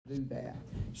do that.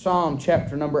 Psalm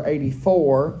chapter number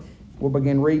 84. We'll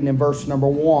begin reading in verse number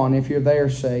 1. If you're there,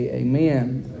 say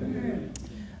amen.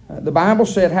 The Bible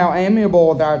said, "How amiable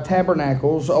are thy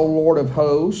tabernacles, O Lord of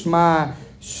hosts! My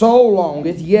soul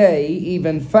longeth, yea,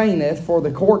 even fainteth for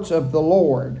the courts of the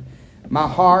Lord. My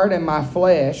heart and my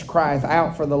flesh crieth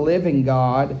out for the living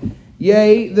God.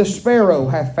 Yea, the sparrow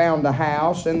hath found a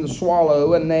house, and the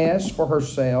swallow a nest for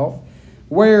herself,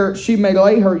 where she may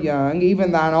lay her young,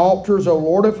 even thine altars, O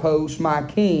Lord of hosts, my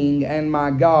King and my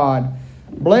God.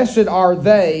 Blessed are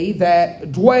they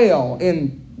that dwell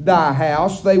in thy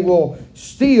house. They will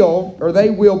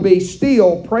be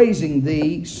still praising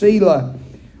thee, Selah.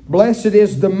 Blessed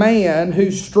is the man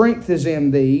whose strength is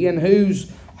in thee, and whose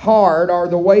hard are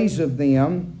the ways of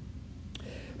them,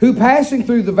 who passing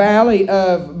through the valley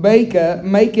of Baca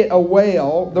make it a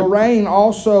well. The rain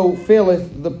also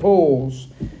filleth the pools.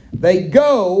 They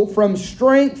go from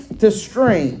strength to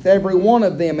strength. Every one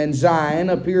of them in Zion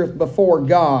appeareth before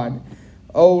God.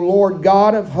 O Lord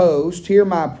God of hosts, hear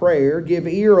my prayer. Give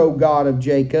ear, O God of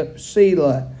Jacob,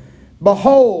 Selah.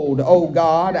 Behold, O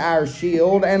God, our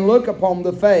shield, and look upon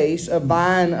the face of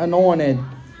thine anointed."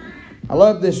 I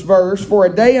love this verse. "For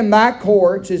a day in thy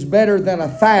courts is better than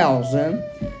 1,000.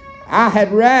 I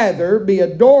had rather be a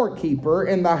doorkeeper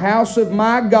in the house of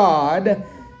my God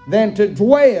than to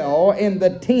dwell in the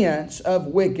tents of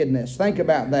wickedness." Think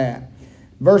about that.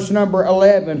 Verse number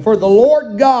 11. "For the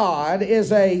Lord God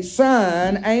is a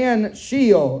sun and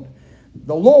shield.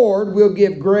 The Lord will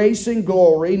give grace and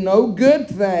glory. No good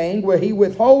thing will he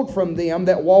withhold from them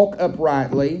that walk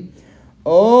uprightly.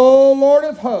 O Lord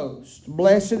of hosts,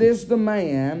 blessed is the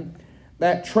man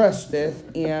that trusteth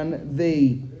in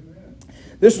thee."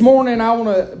 This morning I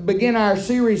want to begin our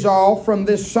series off from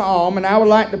this psalm, and I would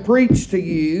like to preach to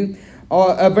you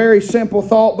a very simple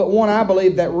thought, but one I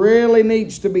believe that really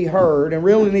needs to be heard and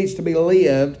really needs to be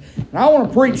lived. And I want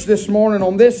to preach this morning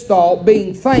on this thought: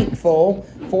 being thankful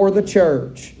for the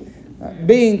church.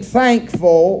 Being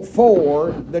thankful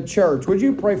for the church. Would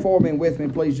you pray for me and with me,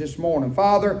 please, this morning?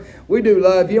 Father, we do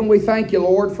love you, and we thank you,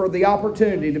 Lord, for the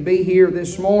opportunity to be here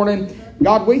this morning.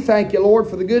 God, we thank you, Lord,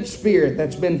 for the good spirit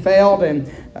that's been felt, and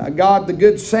God, the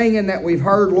good singing that we've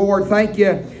heard, Lord. Thank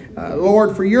you,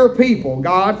 Lord, for your people.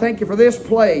 God, thank you for this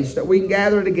place that we can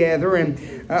gather together. And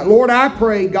Lord, I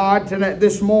pray, God, tonight,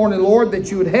 this morning, Lord,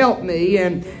 that you would help me,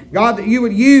 and God, that you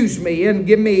would use me and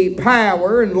give me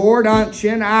power and, Lord,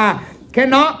 unction. I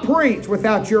cannot preach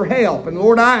without your help. And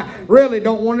Lord, I really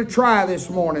don't want to try this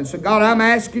morning. So God, I'm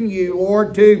asking you,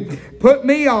 Lord, to put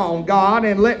me on, God,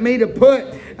 and let me to put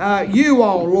you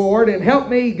on, Lord, and help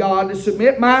me, God, to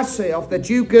submit myself, that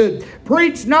you could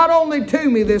preach not only to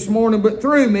me this morning, but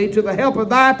through me to the help of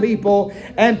thy people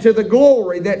and to the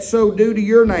glory that's so due to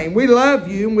your name. We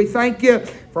love you, and we thank you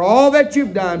for all that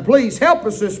you've done. Please help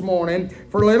us this morning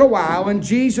for a little while, in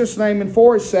Jesus' name and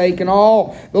for his sake. And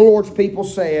all the Lord's people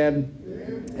said,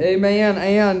 amen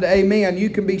and amen. You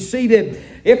can be seated.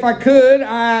 If I could,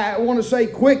 I want to say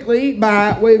quickly,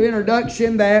 by way of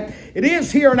introduction, that it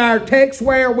is here in our text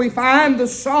where we find the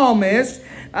psalmist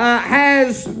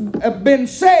has been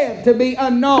said to be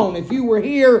unknown. If you were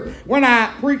here when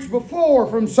I preached before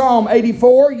from Psalm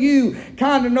 84, you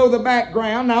kind of know the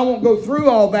background. I won't go through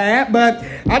all that, but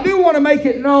I do want to make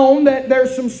it known that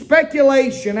there's some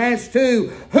speculation as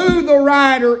to who the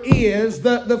writer is,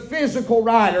 the physical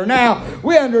writer. Now,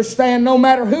 we understand no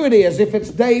matter who it is, if it's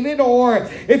David or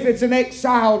if it's an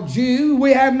exiled Jew,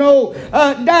 we have no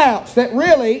doubts that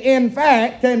really, in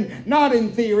fact, and not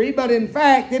in theory, but in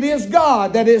fact, it is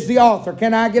God that is the author.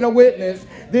 Can I get a witness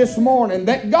this morning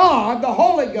that God, the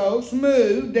Holy Ghost,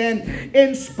 moved and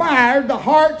inspired the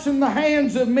hearts and the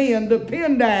hands of men to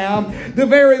pen down the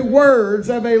very words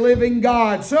of a living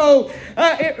God? So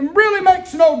it really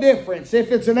makes no difference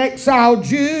if it's an exiled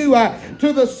Jew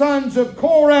to the sons of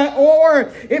Korah,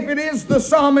 or if it is the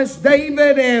psalmist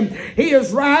David and he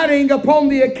is writing upon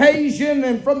the occasion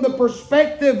and from the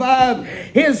perspective of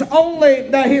his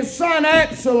son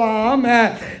Absalom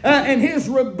and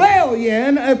his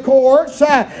rebellion, of course,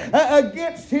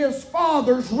 against his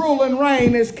father's rule and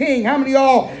reign as king. How many of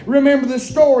y'all remember the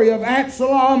story of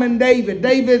Absalom and David?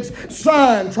 David's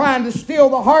son trying to steal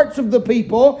the hearts of the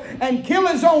people and kill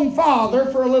his own father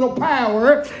for a little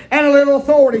power and a little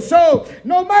authority. So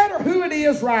no matter who it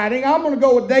is writing, I'm going to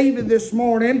go with David this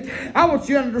morning. I want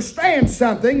you to understand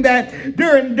something, that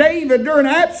during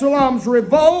Absalom's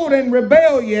revolt and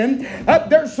rebellion, reading,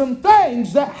 there's some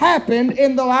things that happened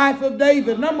in the life of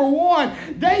David. Number one,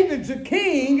 David's a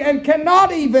king and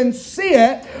cannot even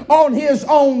sit on his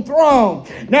own throne.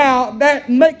 Now, that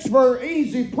makes for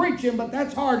easy preaching, but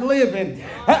that's hard living.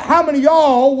 How many of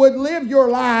y'all would live your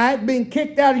life being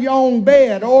kicked out of your own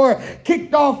bed or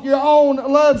kicked off your own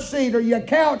love seat or your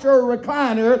couch or a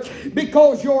recliner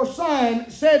because your son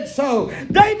said so?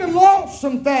 David lost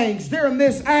some things during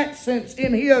this absence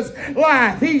in his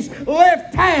life. He's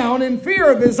left town in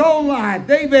fear of his own life.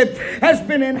 David has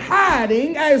been in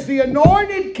hiding as the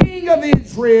anointed king of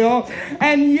Israel,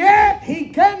 and yet he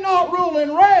cannot rule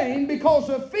and reign because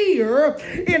of fear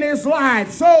in his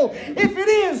life. So if it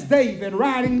is David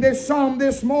writing this psalm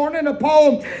this morning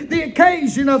upon the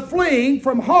occasion of fleeing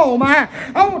from home, I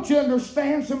want you to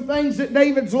understand some things that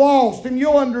David's lost, and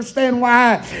you'll understand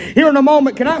why here in a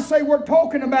moment. Can I say we're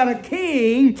talking about a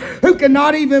king who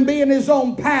cannot even be in his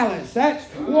own palace? That's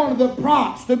one of the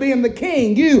props to being the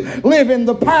king. You live in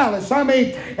the palace. I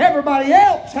mean, everybody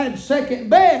else had second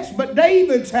best, but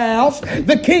David's house,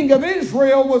 the king of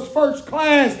Israel, was first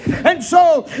class. And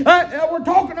so we're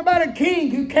talking about a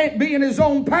king who can't be in his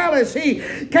own palace. He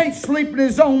can't sleep in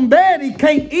his own bed. He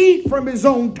can't eat from his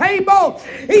own table.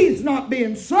 He's not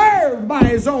being served by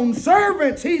his own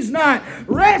servants. He's not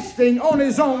resting on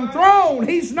his own throne.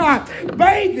 He's not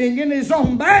bathing in his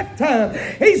own bathtub.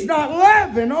 He's not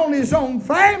loving on his own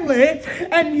family.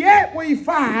 And yet we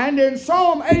find in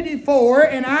Psalm 84,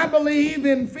 and I believe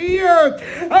in fear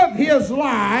of his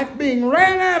life being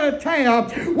ran out of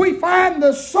town, we find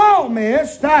the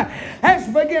psalmist has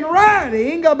begun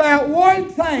writing about one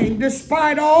thing.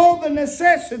 Despite all the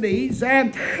necessities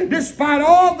and despite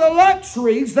all the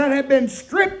luxuries that have been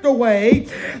stripped away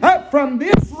from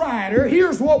this writer,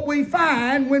 here's what we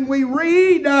find when we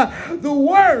read the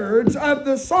words of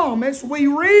the psalmist. We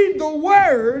read the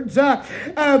words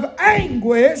of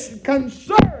anguish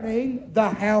concerning the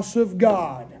house of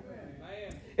God.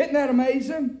 Isn't that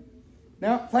amazing?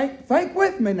 Now, think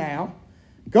with me now.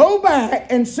 Go back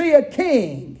and see a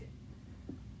king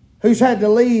who's had to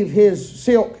leave his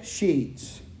silk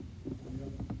sheets.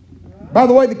 By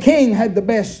the way, the king had the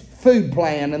best food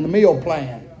plan and the meal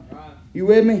plan. You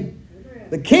with me?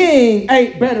 The king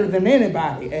ate better than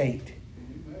anybody ate.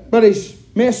 But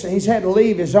he's had to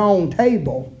leave his own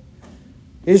table.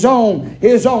 His own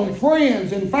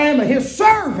friends and family, his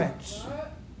servants.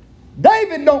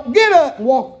 David don't get up and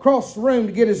walk across the room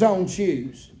to get his own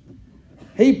shoes.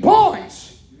 He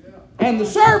points, and the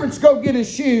servants go get his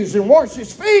shoes and wash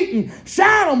his feet and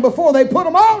shine them before they put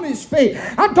them on his feet.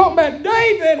 I'm talking about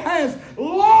David has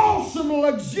lost some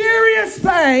luxurious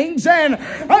things and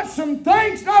some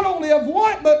things not only of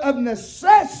want but of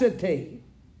necessity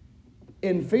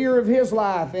in fear of his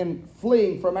life and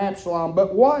fleeing from Absalom.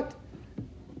 But what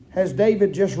has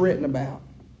David just written about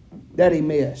that he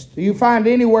missed? Do you find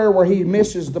anywhere where he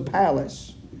misses the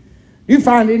palace? Do you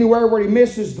find anywhere where he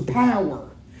misses the power?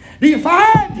 Do you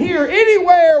find here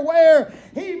anywhere where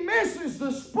he misses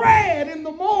the spread in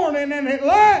the morning and at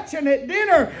lunch and at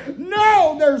dinner?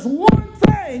 No, there's one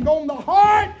thing on the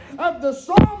heart of the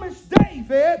psalmist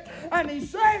David, and he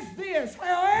says this: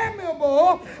 how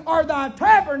amiable are thy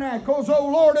tabernacles, O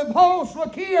Lord of hosts.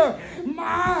 Look here,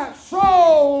 my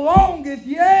soul longeth,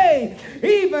 yea,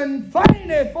 even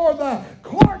fainteth for the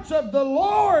courts of the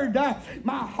Lord.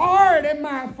 My heart and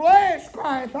my flesh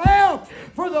crieth out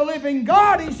for the living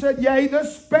God. He said, yea, the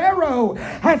sparrow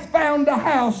hath found a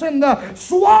house, and the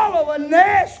swallow a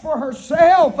nest for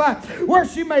herself, where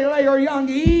she may lay her young,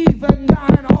 even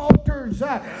thine altars,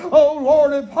 O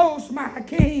Lord of hosts, my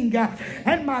King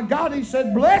and my God. He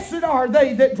said, blessed are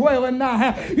they that dwell in thy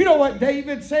house. You know what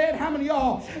David said? How many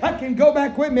of y'all can go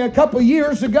back with me a couple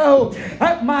years ago?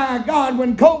 My God,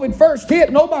 when COVID first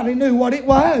hit, nobody knew what it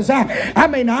was. I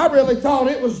mean, I really thought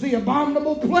it was the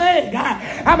abominable plague.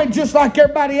 I mean, just like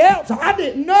everybody else, I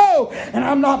didn't know. And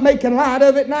I'm not making light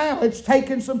of it now. It's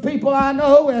taken some people I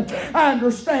know, and I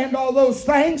understand all those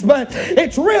things, but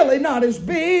it's really not as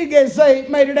big as they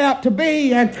made it out to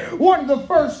be. And one of the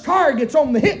first targets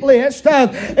on the hit list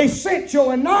of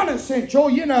essential and non-essential,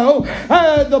 you know,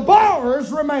 the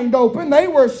bars remained open. They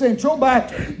were essential,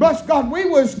 but bless God, we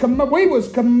was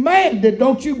commanded,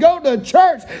 don't you go to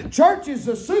church. Church is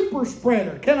a super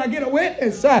spreader. Can I get a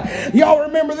witness? Y'all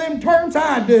remember them terms?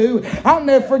 I do. I'll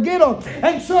never forget them.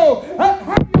 And so,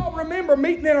 how do y'all remember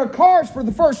meeting in our cars for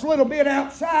the first little bit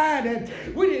outside?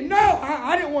 And we didn't know.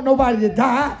 I didn't want nobody to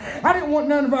die. I didn't want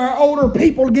none of our older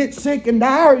people to get sick and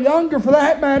die, or younger for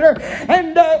that matter.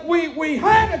 And we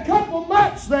had a couple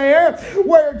months there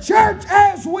where church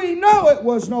as we know it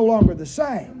was no longer the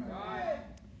same.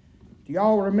 Do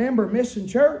y'all remember missing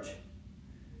church?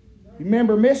 You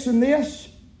remember missing this?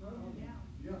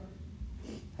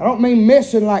 I don't mean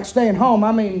missing like staying home.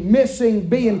 I mean missing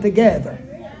being together.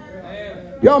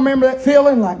 Y'all remember that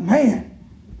feeling? Like, man,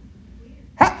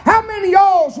 how many of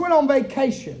y'all went on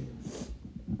vacation?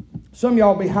 Some of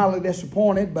y'all be highly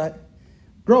disappointed, but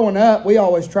growing up, we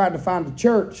always tried to find a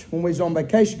church when we was on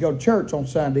vacation, go to church on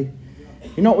Sunday.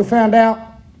 You know what we found out?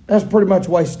 That's pretty much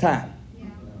a waste of time.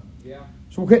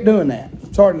 So we quit doing that.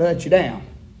 Sorry to let you down.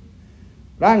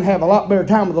 But I can have a lot better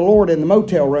time with the Lord in the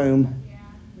motel room,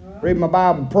 read my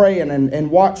Bible, praying, and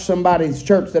watch somebody's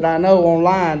church that I know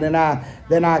online than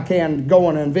I can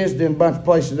going and visiting a bunch of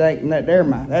places that ain't in that their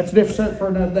mind. That's different for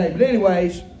another day. But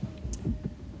anyways,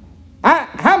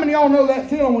 how many of y'all know that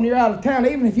feeling when you're out of town?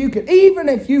 Even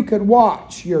if you could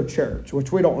watch your church,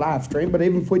 which we don't live stream, but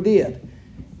even if we did,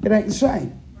 it ain't the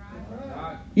same.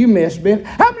 You miss being.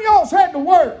 How many of y'all had to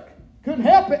work? Couldn't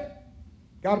help it.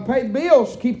 Got to pay the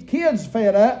bills, keep the kids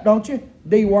fed up, don't you?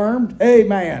 Dewormed.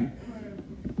 Amen.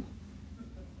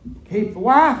 Keep the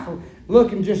wife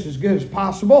looking just as good as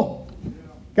possible.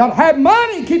 Got to have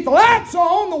money, keep the lights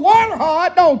on, the water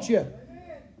hot, don't you?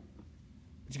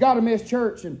 But you got to miss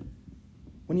church. And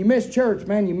when you miss church,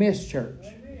 man, you miss church.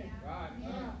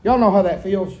 Y'all know how that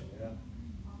feels?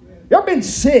 Y'all been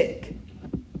sick.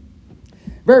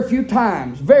 Very few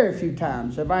times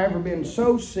have I ever been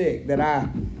so sick that I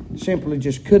simply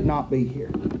just could not be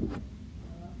here.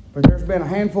 But there's been a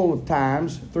handful of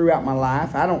times throughout my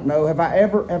life. I don't know. Have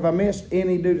I missed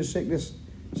any due to sickness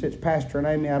since Pastor and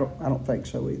Amy? I don't think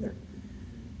so either.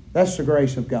 That's the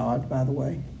grace of God, by the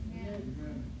way.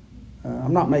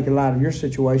 I'm not making light of your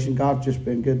situation. God's just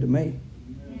been good to me.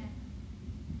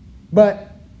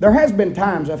 But there has been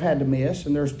times I've had to miss,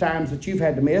 and there's times that you've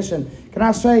had to miss. And can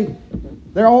I say,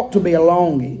 there ought to be a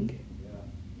longing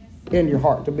in your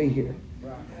heart to be here.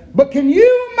 But can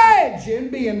you imagine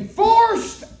being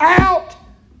forced out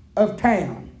of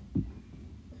town?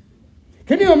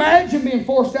 Can you imagine being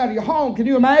forced out of your home? Can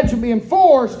you imagine being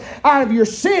forced out of your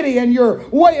city and your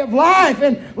way of life?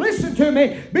 And listen to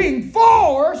me, being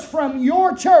forced from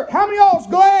your church. How many of y'all is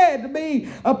glad to be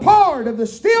a part of the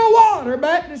Stillwater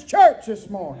Baptist Church this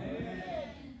morning?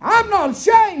 I'm not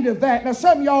ashamed of that. Now,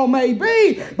 some of y'all may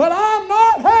be, but I'm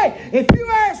not. Hey, if you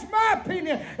ask my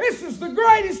opinion, this is the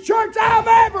greatest church I've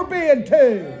ever been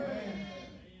to.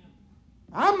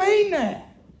 I mean that.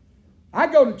 I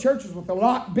go to churches with a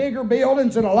lot bigger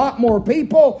buildings and a lot more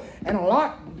people and a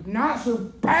lot nicer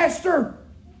pastor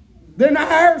than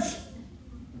ours.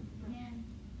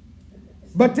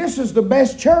 But this is the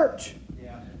best church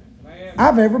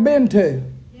I've ever been to.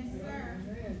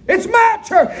 It's my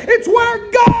church. It's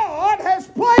where God has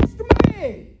placed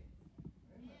me.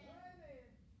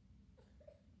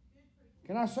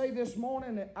 Can I say this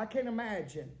morning that I can't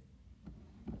imagine?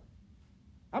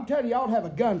 I'm telling you, y'all have a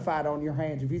gunfight on your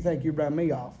hands if you think you run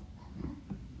me off.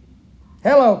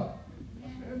 Hello.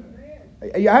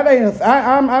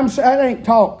 That ain't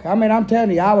talk. I mean, I'm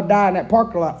telling you, I would die in that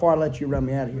parking lot before I let you run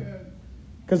me out of here.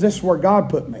 Because this is where God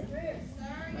put me.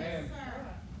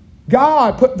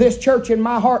 God put this church in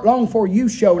my heart long before you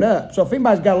showed up. So if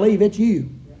anybody's got to leave, it's you.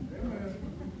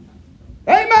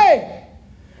 Amen.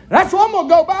 That's what I'm going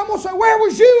to go by. I'm going to say, where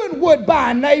was you in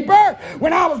Woodbine, neighbor?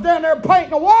 When I was down there painting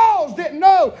the walls, didn't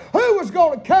know who was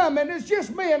going to come, and it's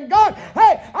just me and God.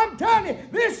 Hey, I'm telling you,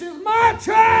 this is my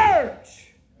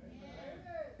church.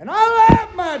 And I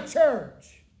love my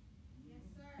church.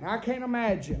 And I can't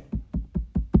imagine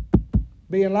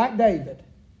being like David.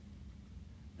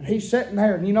 And he's sitting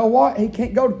there, and you know what? He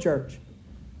can't go to church.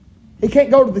 He can't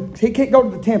go to the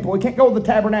temple. He can't go to the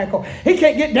tabernacle. He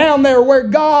can't get down there where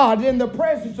God, in the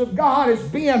presence of God, has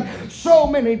been so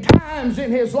many times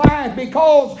in his life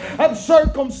because of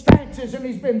circumstances, and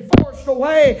he's been forced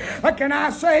away. Can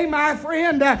I say, my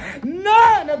friend,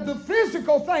 none of the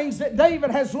physical things that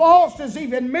David has lost is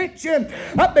even mentioned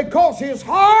because his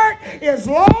heart is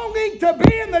longing to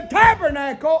be in the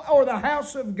tabernacle or the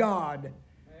house of God.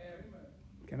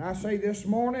 Can I say this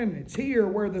morning, it's here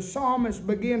where the psalmist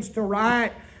begins to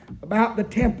write about the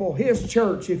temple, his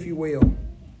church, if you will.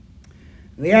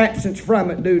 The absence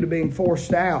from it due to being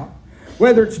forced out.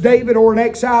 Whether it's David or an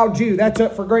exiled Jew, that's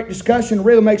up for great discussion. It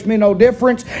really makes me no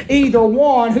difference. Either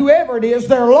one, whoever it is,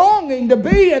 they're longing to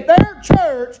be at their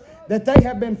church that they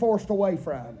have been forced away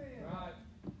from.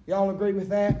 Y'all agree with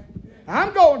that?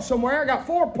 I'm going somewhere. I got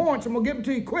 4 points. I'm going to give them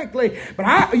to you quickly.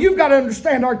 But you've got to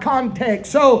understand our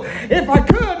context. So if I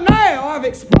could now, I've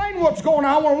explained what's going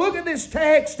on. I want to look at this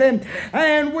text and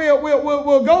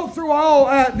we'll go through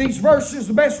all these verses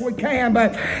the best we can.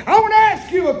 But I want to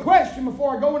ask you a question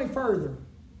before I go any further.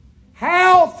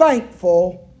 How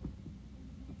thankful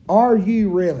are you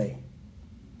really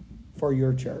for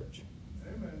your church?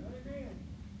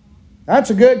 That's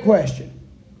a good question.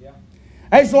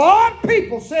 There's a lot of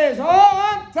people says, oh,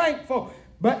 I'm thankful.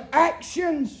 But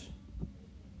actions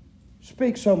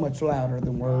speak so much louder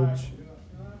than words.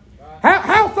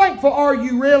 How thankful are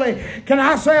you really? Can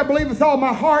I say I believe with all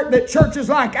my heart that churches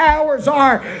like ours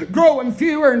are growing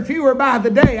fewer and fewer by the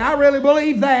day? I really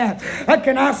believe that.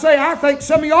 Can I say I think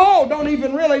some of y'all don't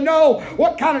even really know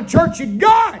what kind of church you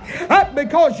got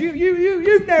because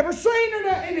you've never seen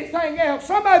anything else.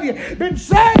 Some of you been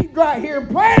saved right here and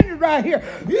planted right here.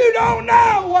 You don't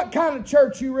know what kind of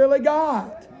church you really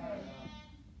got.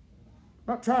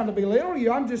 I'm not trying to belittle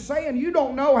you. I'm just saying you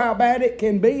don't know how bad it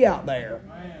can be out there.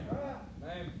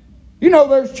 You know,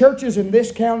 there's churches in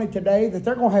this county today that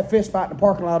they're going to have fist fight in the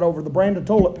parking lot over the brand of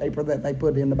toilet paper that they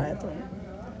put in the bathroom.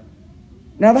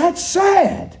 Now that's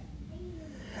sad.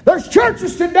 There's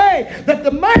churches today that the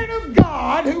man of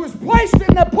God who is placed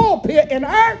in the pulpit in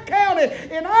our county,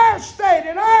 in our state,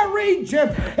 in our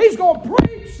region, he's going to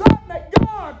preach something that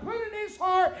God put in his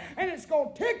heart, and it's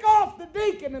going to tick off the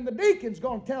deacon, and the deacon's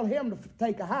going to tell him to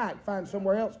take a hike, find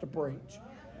somewhere else to preach.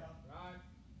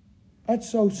 That's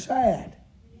so sad.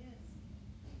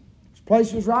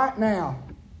 Places right now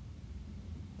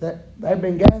that they've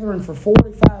been gathering for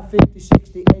 45, 50,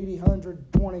 60, 80,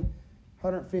 100, 20,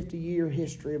 150 year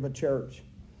history of a church.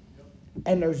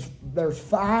 And there's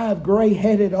 5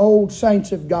 gray-headed old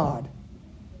saints of God.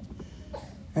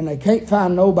 And they can't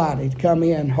find nobody to come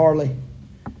in hardly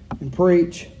and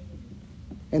preach.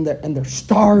 And they're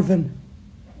starving.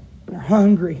 They're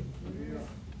hungry. And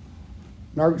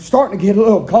they're starting to get a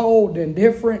little cold and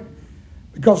different.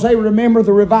 Because they remember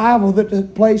the revival that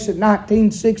took place in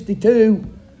 1962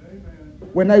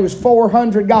 when there was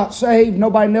 400 got saved,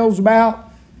 nobody knows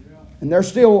about. And they're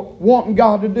still wanting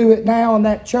God to do it now in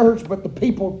that church, but the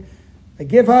people, they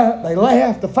give up, they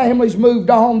left, the families moved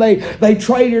on, they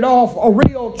traded off a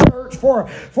real church for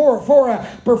a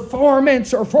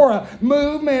performance or for a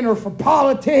movement or for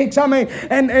politics. I mean,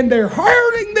 and they're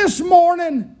hurting this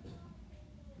morning.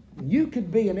 You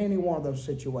could be in any one of those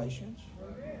situations.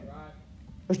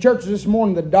 There's churches this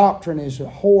morning, the doctrine is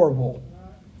horrible.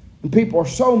 And people are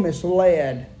so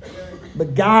misled,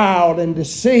 beguiled and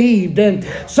deceived. And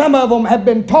some of them have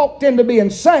been talked into being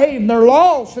saved and they're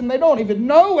lost and they don't even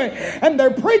know it. And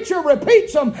their preacher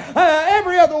repeats them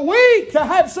every other week to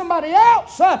have somebody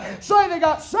else say they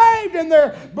got saved, and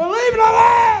they're believing a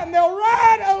lie, and they'll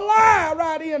ride a lie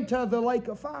right into the lake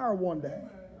of fire one day.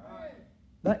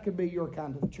 That could be your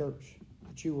kind of church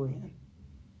that you were in.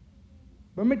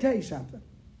 But let me tell you something.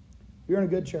 You're in a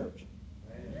good church.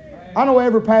 Amen. I know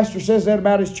every pastor says that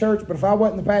about his church, but if I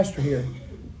wasn't the pastor here,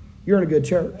 you're in a good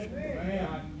church.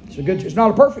 Amen. It's a good. It's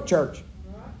not a perfect church.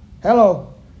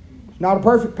 Hello. It's not a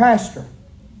perfect pastor.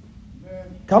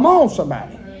 Amen. Come on,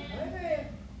 somebody. Amen.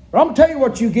 But I'm going to tell you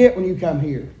what you get when you come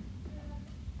here.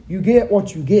 You get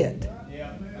what you get.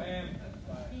 Amen.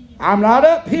 I'm not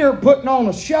up here putting on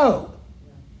a show.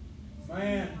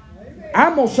 Amen.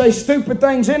 I'm going to say stupid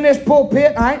things in this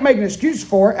pulpit. I ain't making an excuse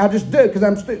for it. I just do it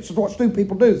because it's what stupid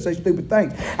people do, say stupid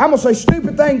things. I'm going to say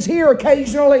stupid things here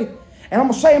occasionally, and I'm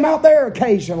going to say them out there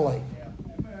occasionally.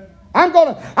 I'm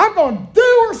going to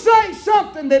do or say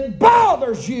something that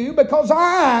bothers you because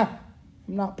I am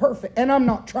not perfect, and I'm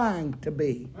not trying to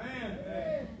be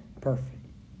perfect.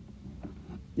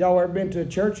 Y'all ever been to a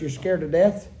church you're scared to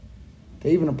death to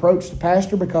even approach the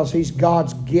pastor because he's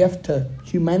God's gift to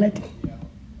humanity?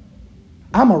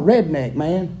 I'm a redneck,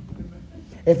 man.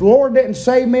 If the Lord didn't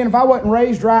save me and if I wasn't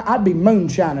raised right, I'd be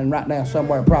moonshining right now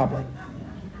somewhere probably.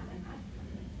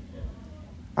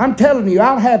 I'm telling you,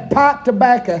 I'd have pipe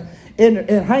tobacco in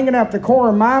hanging out the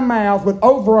corner of my mouth with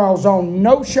overalls on,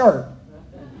 no shirt.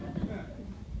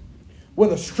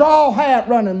 With a straw hat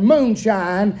running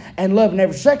moonshine and loving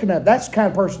every second of it. That's the kind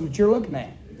of person that you're looking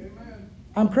at.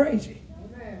 I'm crazy.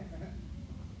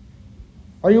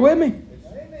 Are you with me?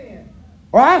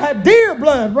 Or I'd have deer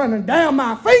blood running down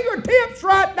my fingertips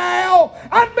right now.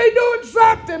 I'd be doing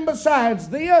something besides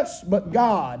this. But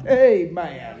God,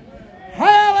 amen.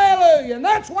 Hallelujah. And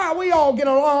that's why we all get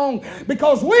along.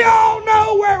 Because we all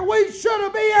know where we should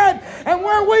have been and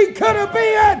where we could have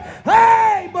been.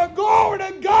 Hey, but glory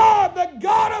to God, the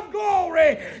God of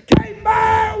glory came by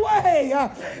our way.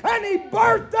 And He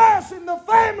birthed us in the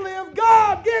family of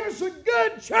God. Give us a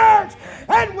good church.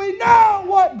 And we know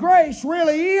what grace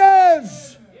really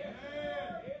is.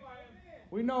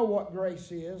 We know what grace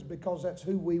is because that's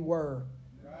who we were.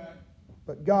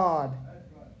 But God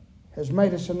has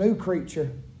made us a new creature.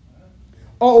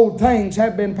 Old things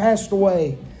have been passed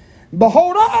away.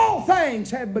 Behold, all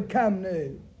things have become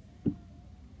new.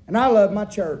 And I love my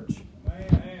church.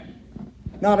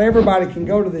 Not everybody can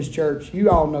go to this church. You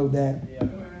all know that.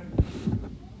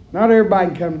 Not everybody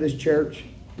can come to this church.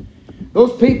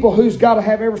 Those people who's got to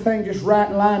have everything just right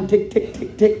in line, tick, tick,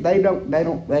 tick, tick, they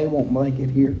won't make it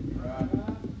here.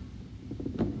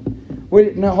 We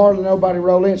didn't hardly nobody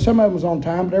roll in. Some of them was on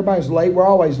time, but everybody's late. We're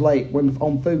always late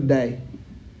on food day.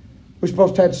 We're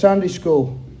supposed to have Sunday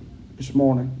school this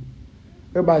morning.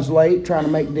 Everybody's late trying to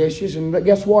make dishes, and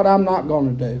guess what? I'm not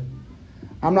going to do.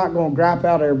 I'm not going to gripe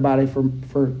out everybody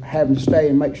for having to stay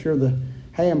and make sure the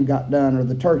ham got done or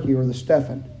the turkey or the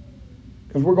stuffing.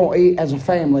 Because we're going to eat as a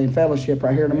family and fellowship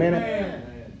right here in a minute. Amen.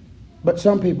 But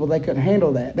some people, they couldn't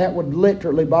handle that. That would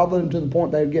literally bother them to the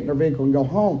point they'd get in their vehicle and go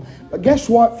home. But guess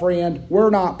what, friend? We're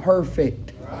not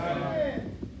perfect. Right.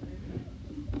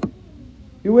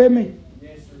 You with me?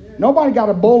 Yes, sir. Nobody got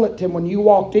a bulletin when you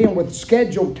walked in with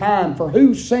scheduled time for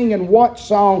who's singing what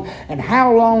song and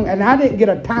how long. And I didn't get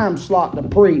a time slot to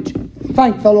preach.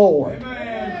 Thank the Lord. Amen.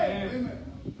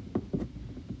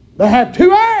 They have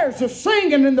 2 hours of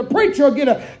singing and the preacher will get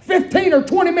a 15 or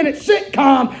 20 minute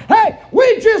sitcom. Hey,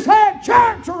 we just had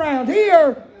church around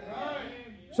here.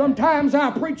 Sometimes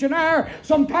I preach an hour.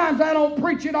 Sometimes I don't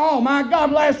preach at all. My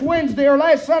God, last Wednesday or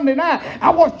last Sunday night, I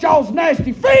watched y'all's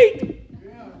nasty feet.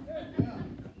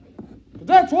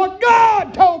 That's what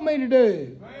God told me to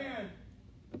do.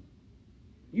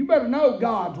 You better know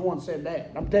God's the one that said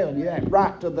that. I'm telling you that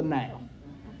right to the now.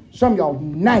 Some of y'all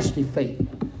nasty feet.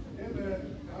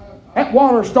 That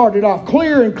water started off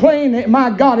clear and clean. My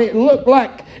God, it looked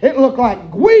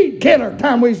like weed killer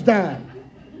time we was done.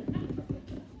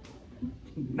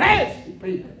 Nasty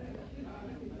people.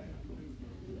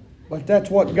 But that's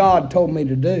what God told me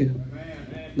to do.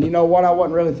 And you know what? I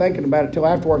wasn't really thinking about it till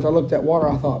afterwards. I looked at water.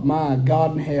 I thought, my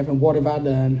God in heaven, what have I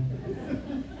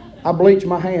done? I bleached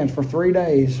my hands for 3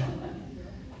 days.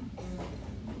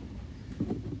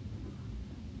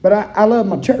 But I love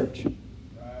my church.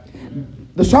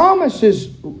 The psalmist is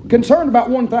concerned about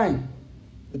one thing,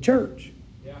 the church.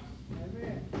 Yeah.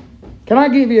 Can I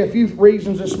give you a few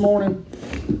reasons this morning?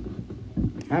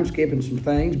 I'm skipping some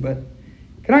things, but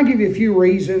can I give you a few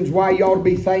reasons why you ought to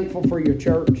be thankful for your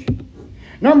church?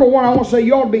 Number one, I want to say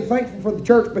you ought to be thankful for the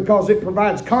church because it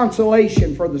provides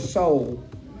consolation for the soul.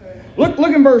 Look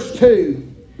in verse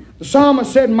 2. The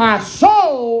psalmist said, my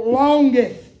soul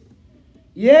longeth.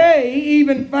 Yea,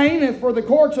 even fainteth for the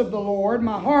courts of the Lord.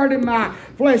 My heart and my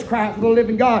flesh cry for the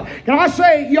living God. Can I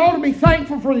say you ought to be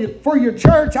thankful for your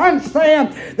church? I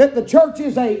understand that the church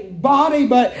is a body,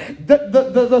 but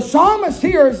the psalmist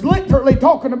here is literally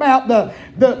talking about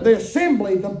the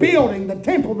assembly, the building, the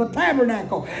temple, the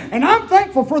tabernacle. And I'm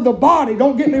thankful for the body,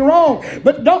 don't get me wrong.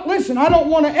 But don't listen, I don't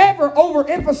want to ever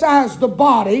overemphasize the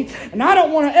body, and I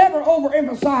don't want to ever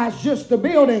overemphasize just the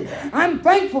building. I'm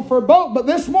thankful for both, but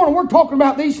this morning we're talking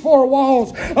about these 4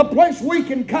 walls, a place we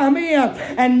can come in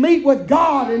and meet with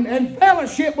God and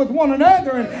fellowship with one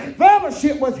another and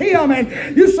fellowship with Him.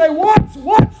 And you say, what's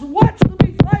to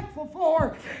be thankful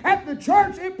for at the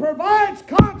church? It provides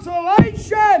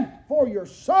consolation for your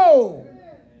soul.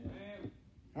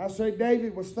 I say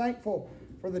David was thankful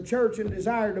for the church and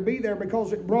desired to be there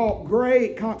because it brought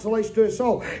great consolation to his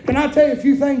soul. Can I tell you a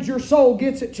few things your soul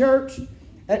gets at church?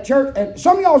 At church, and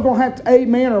some of y'all is going to have to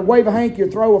amen or wave a hanky or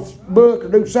throw a book or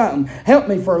do something. Help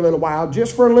me for a little while,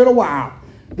 just for a little while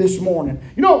this morning.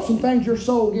 You know some things your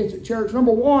soul gets at church?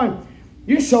 Number one,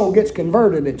 your soul gets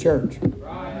converted at church.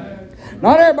 Right.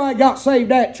 Not everybody got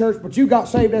saved at church, but you got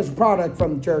saved as a product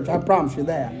from the church. I promise you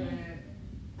that.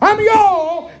 How many of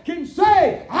y'all can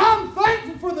say, I'm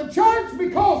thankful for the church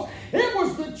because it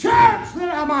was the church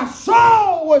that my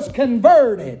soul was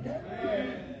converted?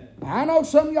 I know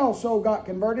some of y'all soul got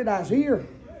converted. I was here.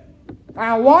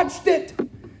 I watched it.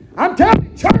 I'm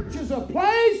telling you, church is a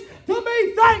place to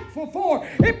be thankful for.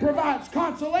 It provides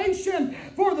consolation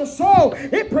for the soul.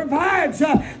 It provides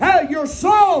your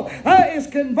soul is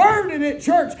converted at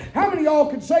church. How many of y'all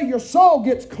can say your soul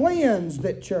gets cleansed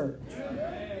at church?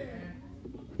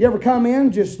 You ever come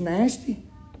in just nasty?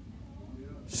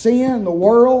 Sin, the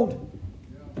world,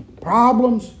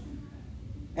 problems,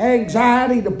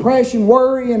 anxiety, depression,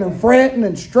 worrying and fretting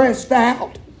and stressed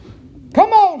out. Come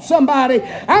on, somebody.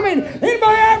 I mean,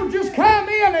 anybody ever just come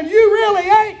in and you really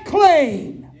ain't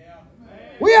clean?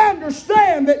 We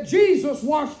understand that Jesus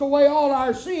washed away all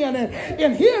our sin, and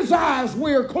in His eyes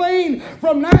we're clean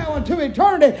from now unto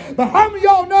eternity. But how many of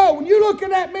y'all know when you look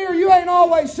in that mirror, you ain't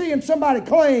always seeing somebody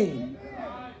clean?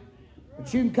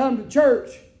 But you can come to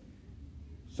church.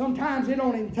 Sometimes it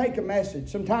don't even take a message.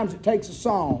 Sometimes it takes a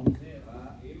song.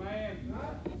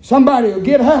 Somebody will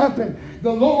get up and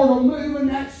the Lord will move in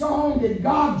that song and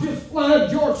God just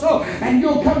floods your soul. And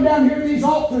you'll come down here to these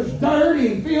altars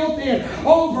dirty and filthy and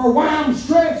overwhelmed,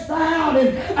 stressed out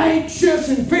and anxious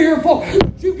and fearful.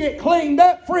 But you get cleaned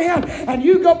up, friend, and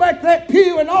you go back to that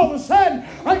pew and all of a sudden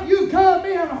you come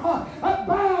in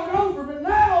bowed over. But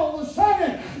now all of a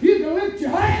sudden you can lift your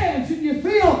hands and you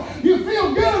feel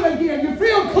good again. You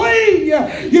feel clean.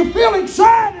 You feel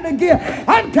excited again.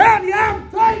 I'm telling you, I'm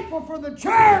thankful for the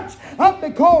church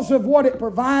because of what it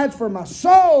provides for my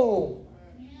soul.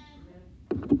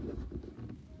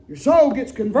 Your soul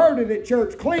gets converted at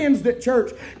church, cleansed at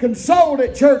church, consoled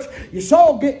at church. Your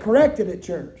soul gets corrected at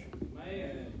church.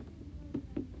 I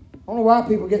don't know why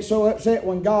people get so upset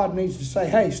when God needs to say,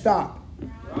 hey, stop.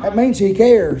 That means He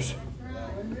cares.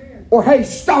 Or hey,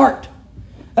 start.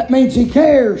 That means He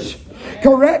cares.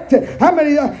 Correct it. How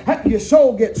many your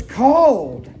soul gets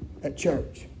called at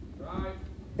church?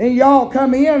 And y'all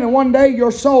come in and one day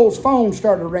your soul's phone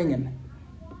started ringing.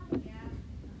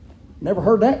 Never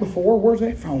heard that before. Where's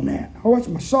that phone at? Oh, it's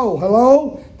my soul.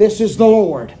 Hello? This is the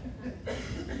Lord.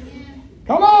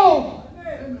 Come on.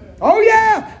 Oh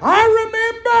yeah. I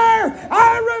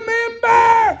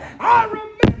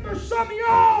remember some of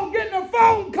y'all getting a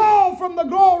phone call from the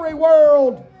glory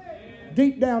world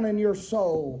deep down in your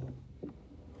soul.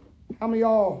 How many of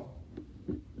y'all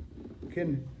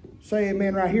can say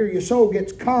amen right here? Your soul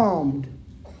gets calmed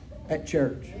at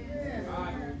church.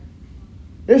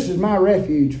 This is my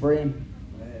refuge, friend.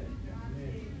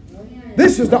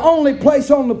 This is the only place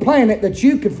on the planet that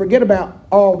you can forget about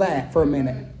all that for a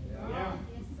minute.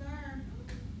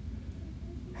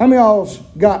 How many of y'all's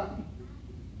got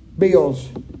bills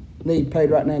need paid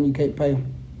right now and you can't pay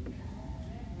them?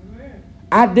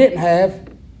 I didn't have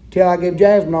till I gave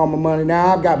Jasmine all my money.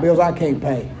 Now I've got bills I can't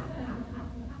pay.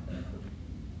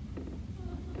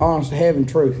 Honest to heaven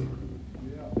truth.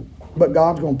 But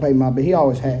God's going to pay my bill. He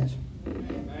always has.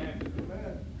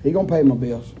 He's going to pay my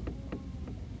bills.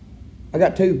 I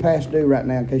got 2 past due right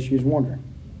now in case you was wondering.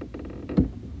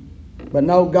 But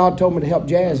no, God told me to help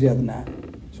Jazz the other night.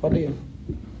 So I did.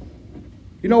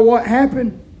 You know what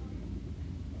happened?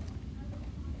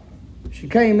 She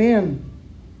came in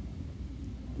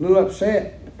a little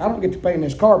upset. I don't get to pay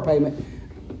this car payment.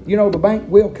 You know, the bank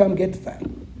will come get the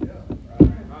thing.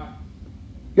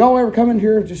 Y'all ever come in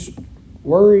here just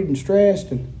worried and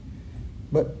stressed?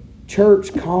 But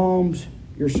church calms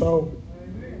your soul.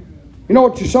 You know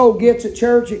what your soul gets at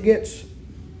church? It gets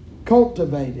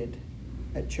cultivated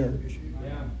at church.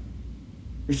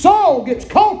 Your soul gets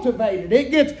cultivated.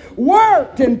 It gets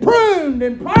worked and pruned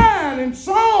and pried and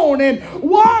sown and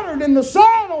watered, and the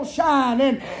sun will shine,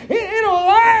 and it'll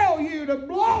allow you to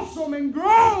blossom and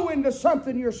grow into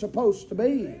something you're supposed to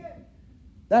be.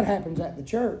 That happens at the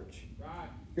church.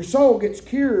 Your soul gets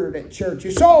cured at church.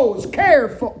 Your soul is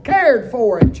cared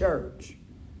for at church.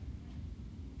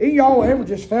 Any of y'all ever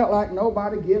just felt like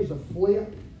nobody gives a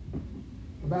flip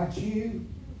about you,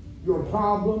 your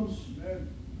problems,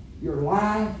 your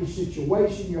life, your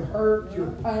situation, your hurt, your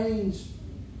pains?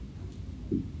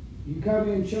 You come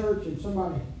in church and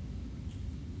somebody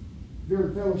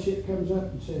during fellowship comes up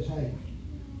and says, hey,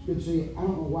 it's good to see you. I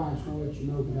don't know why I just want to let you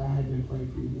know that I have been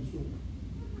praying for you this week.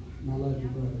 And I love you,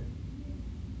 brother.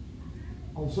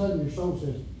 All of a sudden your soul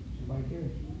says, somebody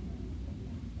cares.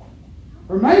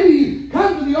 Or maybe you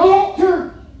come to the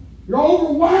altar, you're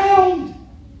overwhelmed,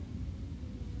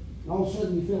 and all of a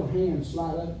sudden you feel a hand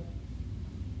slide up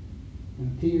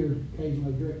and a tear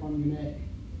occasionally drip on your neck.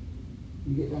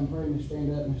 You get done praying and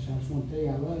stand up and say, I just want to tell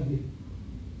you I love you.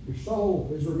 Your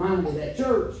soul is reminded at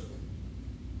church,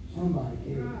 somebody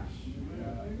cares.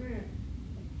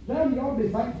 Now you ought to be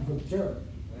thankful for the church.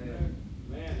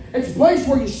 It's a place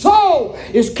where your soul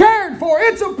is cared for.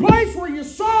 It's a place where your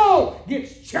soul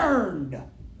gets churned.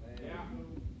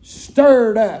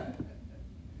 Stirred up.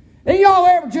 Ain't y'all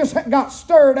ever just got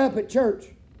stirred up at church?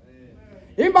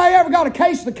 Anybody ever got a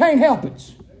case that can't help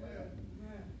it?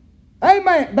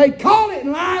 Amen. They called it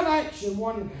in live action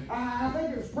one. I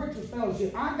think it was Preacher's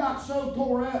Fellowship. I got so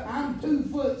tore up. I'm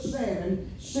 2'7",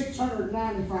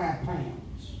 695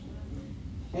 pounds,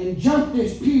 and jumped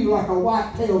this pew like a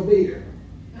white-tailed deer.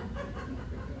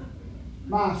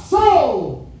 My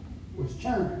soul was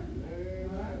churned.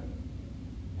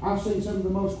 I've seen some of the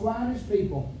most quietest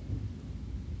people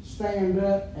stand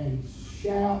up and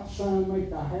shout, son, make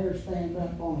the hair stand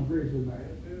up on a grizzly bear.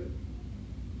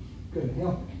 Couldn't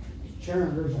help it. It's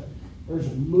churned. There's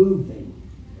a moving.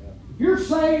 If you're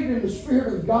saved and the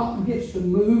Spirit of God gets to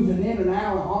moving in and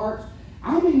out of hearts,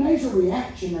 I mean, there's a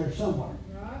reaction there somewhere.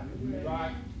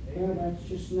 Right. Well, that's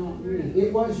just not me.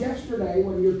 It was yesterday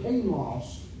when your team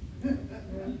lost.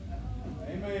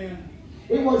 Amen.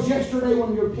 It was yesterday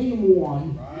when your team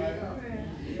won.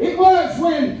 It was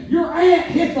when your aunt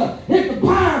hit the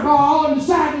Powerball and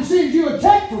decided to send you a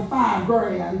check for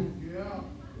 $5,000.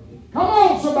 Come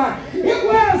on, somebody. It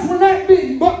was when that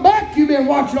big buck you've been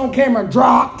watching on camera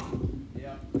dropped.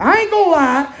 I ain't gonna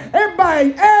lie.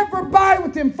 Everybody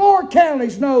within 4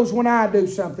 counties knows when I do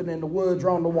something in the woods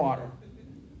or on the water.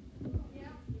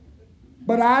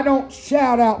 But I don't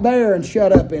shout out there and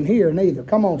shut up in here neither.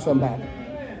 Come on, somebody.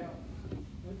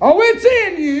 Oh, it's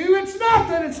in you. It's not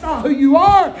that it's not who you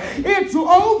are. It's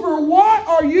over what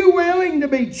are you willing to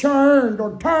be churned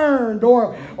or turned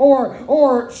or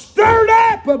stirred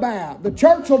up about. The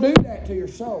church will do that to your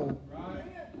soul.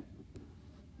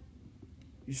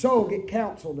 Your soul will get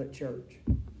counseled at church.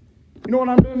 You know what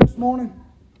I'm doing this morning?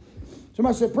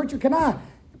 Somebody said, "Preacher,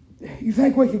 you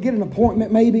think we could get an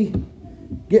appointment maybe?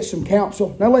 Get some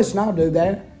counsel?" Now listen, I'll do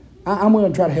that. I'm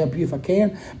willing to try to help you if I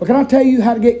can. But can I tell you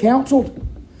how to get counseled?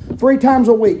 3 times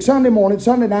a week, Sunday morning,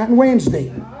 Sunday night, and Wednesday.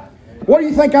 What do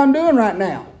you think I'm doing right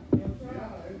now?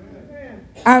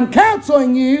 I'm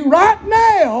counseling you right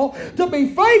now to be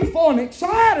faithful and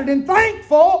excited and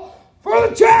thankful for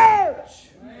the church.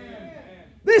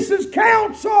 This is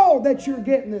counsel that you're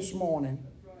getting this morning.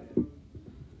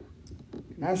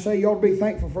 And I say you ought to be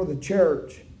thankful for the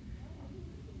church.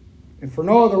 And for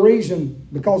no other reason,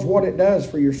 because what it does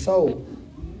for your soul.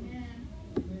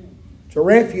 It's a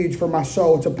refuge for my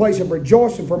soul. It's a place of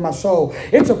rejoicing for my soul.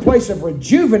 It's a place of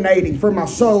rejuvenating for my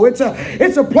soul. It's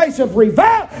a place of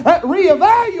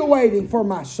reevaluating for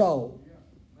my soul.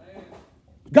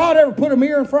 God ever put a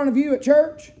mirror in front of you at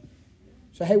church?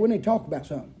 Say, "Hey, we need to talk about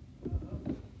something."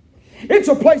 It's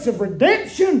a place of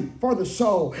redemption for the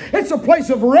soul. It's a place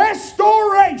of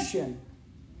restoration.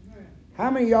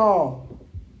 How many of y'all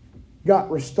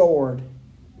got restored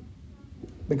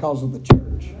because of the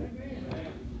church?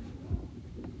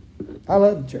 I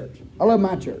love the church. I love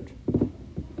my church.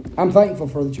 I'm thankful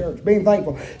for the church. Being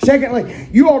thankful. Secondly,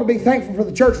 you ought to be thankful for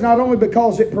the church not only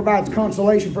because it provides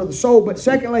consolation for the soul, but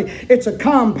secondly, it's a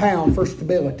compound for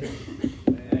stability.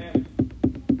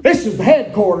 This is the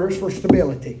headquarters for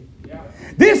stability.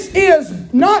 This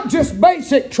is not just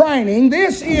basic training.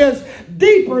 This is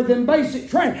deeper than basic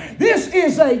training. This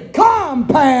is a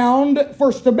compound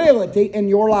for stability in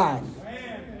your life.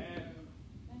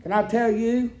 Can I tell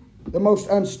you, the most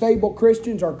unstable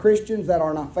Christians are Christians that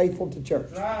are not faithful to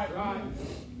church.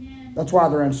 That's why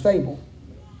they're unstable.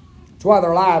 That's why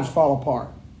their lives fall apart.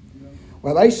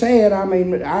 Well, they said,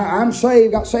 I'm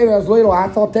saved, got saved when I was little. I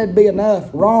thought that'd be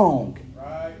enough. Wrong.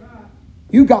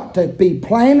 You got to be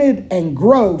planted and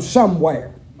grow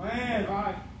somewhere.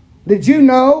 Did you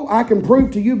know, I can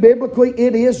prove to you biblically,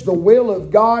 it is the will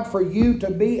of God for you to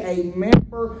be a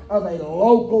member of a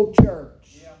local church.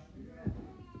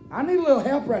 I need a little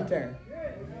help right there.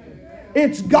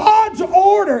 It's God's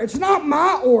order. It's not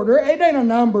my order. It ain't a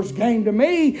numbers game to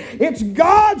me. It's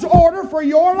God's order for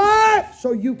your life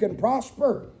so you can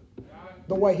prosper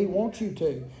the way He wants you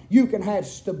to. You can have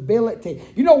stability.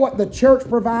 You know what the church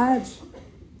provides?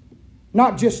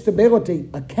 Not just stability,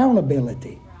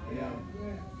 accountability.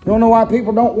 You don't know why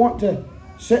people don't want to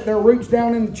set their roots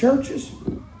down in the churches?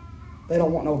 They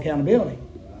don't want no accountability.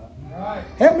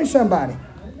 Help me, somebody.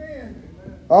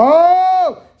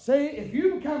 Oh, see, if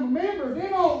you become a member,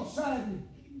 then all of a sudden,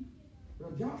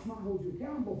 well, Josh might hold you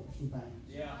accountable for some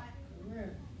things.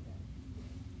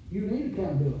 You need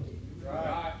accountability.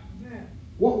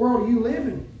 What world are you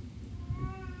living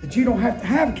that you don't have to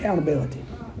have accountability?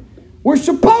 We're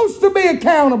supposed to be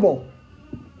accountable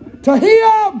to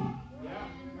Him.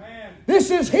 This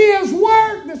is His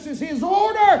work. This is His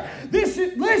order. This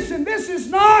is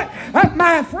not,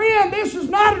 my friend, this is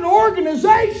not an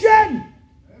organization.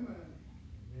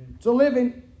 It's a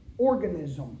living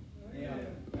organism.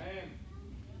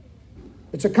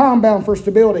 It's a compound for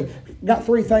stability. Got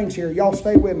 3 things here. Y'all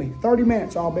stay with me. 30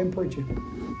 minutes I've been preaching.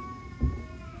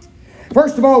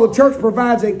 First of all, the church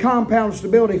provides a compound of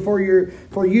stability for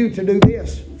you to do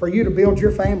this, for you to build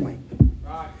your family.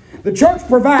 The church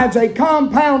provides a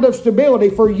compound of stability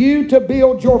for you to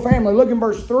build your family. Look in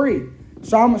verse 3.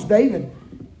 Psalmist David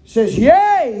says,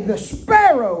 "Yea, the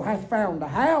sparrow hath found a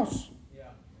house,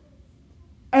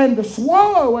 and the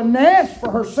swallow a nest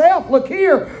for herself." Look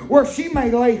here, where she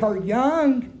may lay her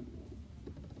young,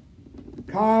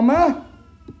 comma,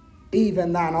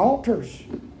 even thine altars,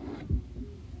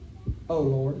 O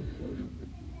Lord.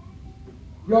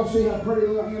 Y'all see how pretty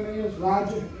little him is,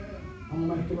 Elijah? I'm going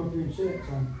to make him up here and sit,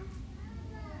 son.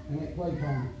 And at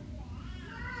playtime.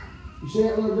 You see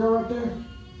that little girl right there?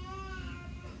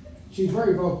 She's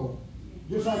very vocal.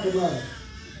 Just like her mother.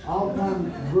 All the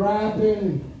time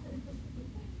griping.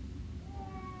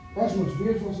 That's the most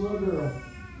beautiful little girl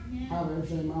I've ever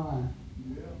seen in my life.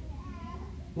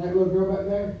 That little girl back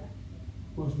there,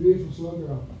 most beautiful little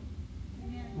girl.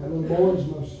 That little boy is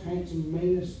the most handsome,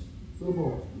 meanest little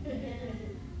boy.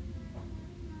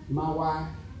 My wife,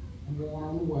 I'm going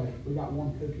on the way. We got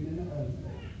one cooking in the oven.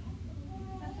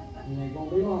 It ain't going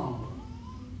to be long.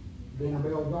 Dinner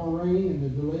bell's going to ring and the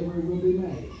delivery will be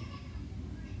made.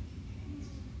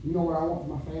 You know what I want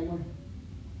for my family?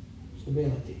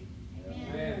 Stability.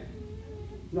 Amen.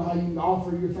 You know how you can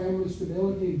offer your family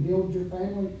stability and build your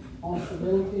family on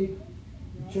stability?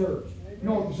 The church. You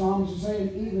know what the psalmist is saying?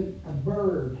 Even a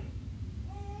bird,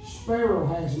 sparrow,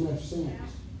 has enough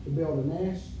sense to build a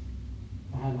nest,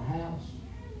 to have a house.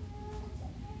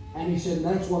 And he said,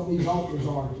 that's what these altars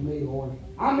are to me, Lord.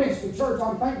 I miss the church.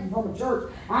 I'm thankful for the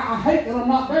church. I hate that I'm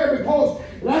not there because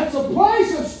that's a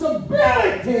place of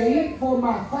stability for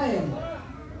my family.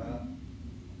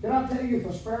 Can I tell you, if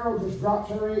a sparrow just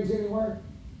drops her eggs anywhere,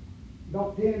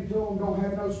 don't tend to them, don't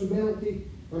have no stability,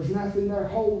 there's nothing there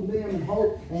holding them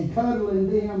and cuddling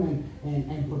them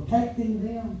and protecting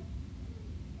them,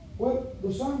 well,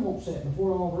 the sun won't set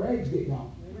before all their eggs get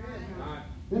gone.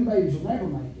 Them babies will never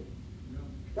make it.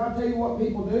 Can I tell you what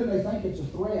people do? They think it's a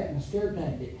threat and a scare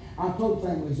tactic. I've told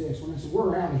families this. When they said,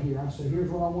 we're out of here, I said, here's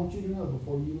what I want you to know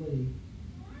before you leave.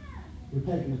 You're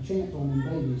taking a chance on them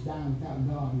babies dying without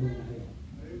God and going to hell.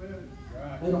 Amen.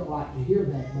 Right. They don't like to hear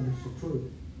that, but it's the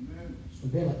truth. Amen.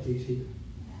 Stability's here.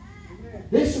 Amen.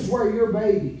 This is where your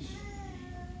babies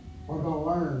are going to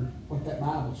learn what that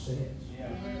Bible says. Yeah.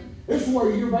 This is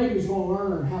where your baby's going to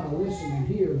learn how to listen and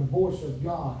hear the voice of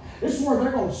God. This is where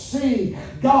they're going to see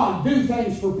God do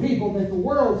things for people that the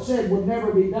world said would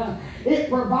never be done. It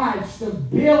provides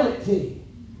stability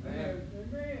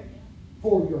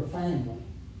for your family.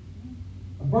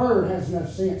 A bird has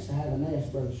enough sense to have a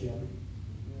nest, Brother Shelby.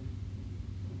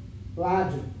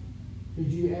 Elijah, did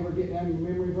you ever get down your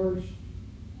memory verse?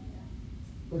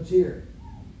 Let's hear it.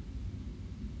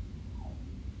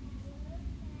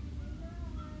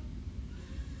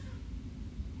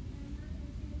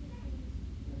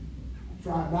 That's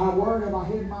right. Thy word have I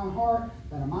hid in my heart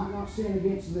that I might not sin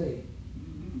against thee.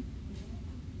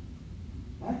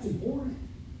 That's important.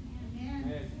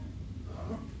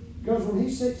 Because when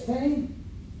he's 16,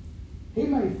 he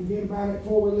may forget about it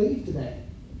before we leave today.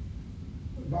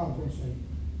 But God's going to say,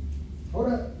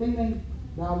 hold up, ding, ding.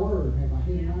 Thy word have I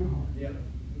hid in my heart. Yep.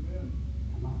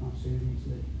 I might not sin against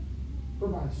thee.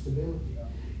 Provides stability.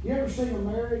 You ever seen a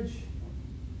marriage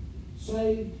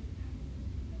saved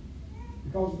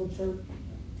because of the church?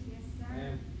 Yes,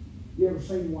 sir. You ever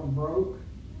seen one broke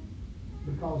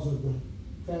because of the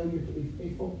failure to be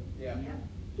faithful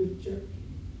to the church?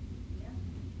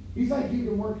 You think you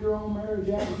can work your own marriage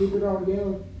out and keep it all together?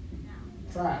 No.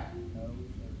 Try it. No.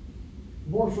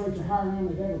 Divorce rates are higher than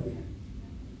they've ever been.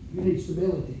 You need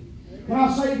stability. Can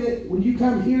I say that when you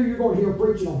come here, you're going to hear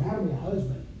preaching on how to be a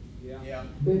husband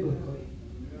biblically.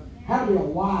 How to be a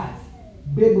wife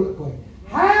biblically.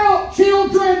 How,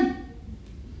 children,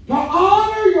 to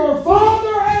honor your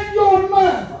father and your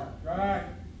mother. Right.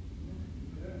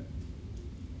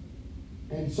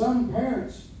 And some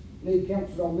parents need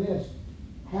counsel on this.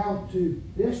 How to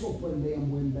discipline them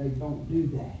when they don't do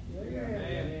that.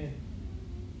 Amen.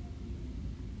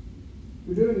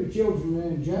 You're doing your children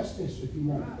an injustice if you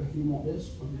want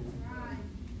discipline. Right.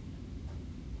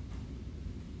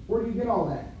 Where do you get all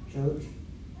that, church?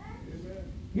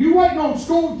 Amen. You waiting on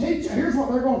school to teach. Here's what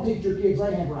they're going to teach your kids.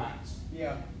 They have rights.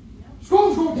 Yeah.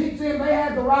 School's going to teach them they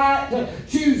have the right to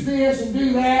choose this and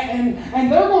do that,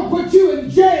 and they're going to put you in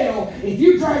jail if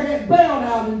you drag that belt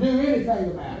out and do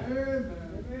anything about it.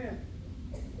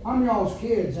 How many of y'all's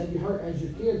kids have you heard, as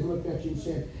your kids looked at you and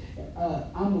said,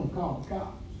 I'm going to call the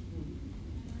cops?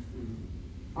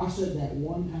 I said that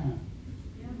one time.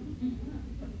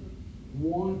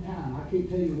 One time. I can't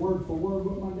tell you word for word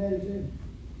what my daddy said.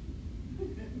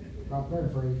 I'll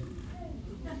paraphrase.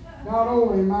 Not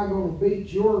only am I going to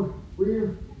beat your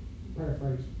rear,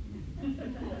 paraphrase,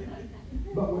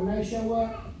 but when they show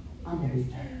up, I'm going to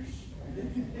beat theirs.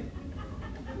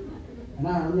 And I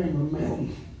remember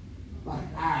melting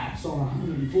like ice on a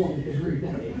 120-degree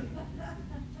day.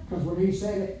 Because when he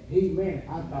said it, he meant it.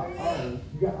 I thought, oh,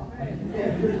 God,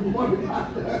 what have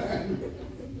I done?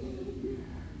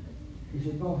 He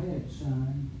said, go ahead,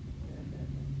 son.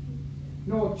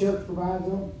 You know what church provides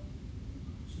them?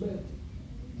 Stability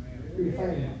for your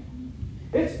family.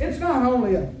 It's not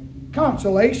only a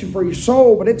consolation for your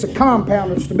soul, but it's a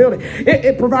compound of stability.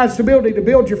 It provides stability to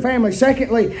build your family.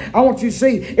 Secondly, I want you to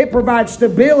see, it provides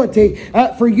stability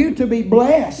for you to be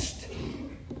blessed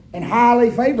and highly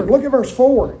favored. Look at verse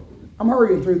 4. I'm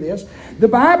hurrying through this. The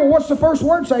Bible, what's the first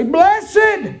word say?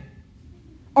 Blessed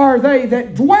are they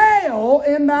that dwell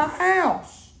in thy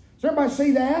house. Does everybody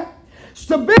see that?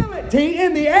 Stability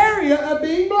in the area of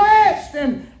being blessed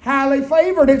and highly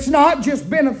favored. It's not just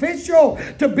beneficial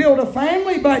to build a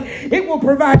family, but it will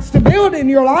provide stability in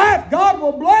your life. God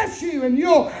will bless you and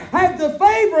you'll have the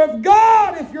favor of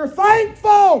God if you're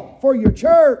thankful for your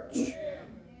church.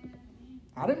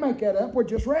 I didn't make that up. We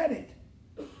just read it.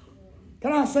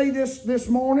 Can I say this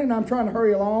morning? I'm trying to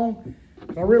hurry along,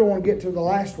 but I really want to get to the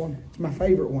last one. It's my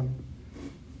favorite one.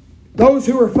 Those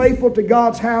who are faithful to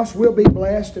God's house will be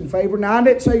blessed and favored. Now, I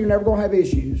didn't say you're never going to have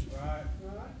issues,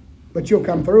 but you'll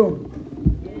come through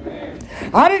them.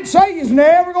 I didn't say you're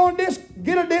never going to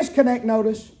get a disconnect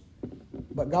notice,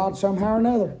 but God somehow or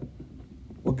another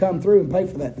will come through and pay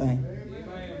for that thing.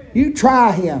 You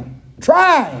try Him.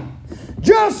 Try Him.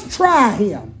 Just try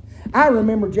Him. I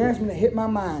remember, Jasmine, it hit my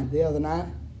mind the other night.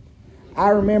 I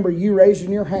remember you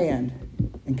raising your hand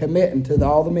and committing to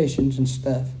all the missions and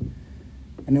stuff.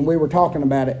 And then we were talking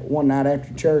about it one night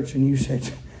after church, and you said,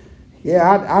 yeah,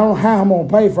 I don't know how I'm going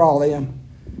to pay for all them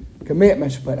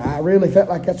commitments, but I really felt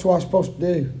like that's what I was supposed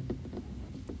to do.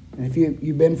 And if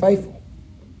you've been faithful,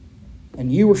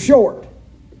 and you were short,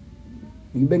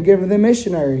 you've been giving them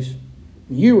missionaries,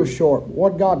 and you were short,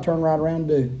 what did God turn right around and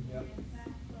do?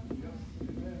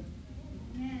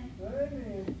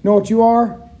 You know what you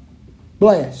are?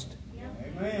 Blessed.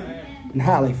 And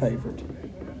highly favored.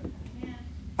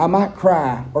 I might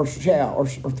cry or shout or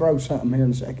throw something here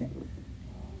in a second.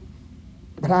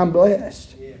 But I'm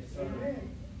blessed.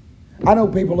 I know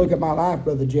people look at my life,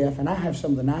 Brother Jeff, and I have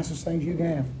some of the nicest things you can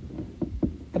have.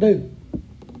 I do.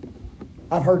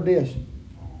 I've heard this.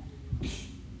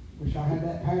 Wish I had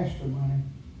that pastor money.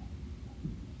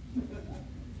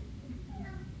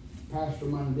 Pastor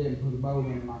money didn't put a bow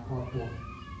in my carport.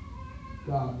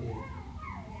 God did.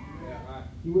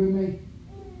 You with me?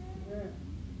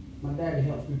 My daddy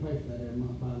helps me pay for that every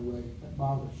month, by the way. That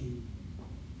bothers you.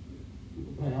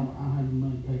 I don't have the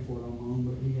money to pay for it on my own,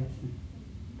 but he helps me.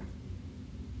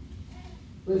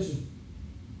 Listen,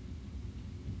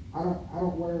 I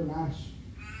don't wear nice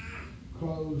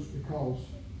clothes because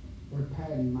they're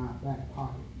padding my back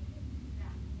pocket.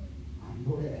 I'm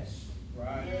blessed.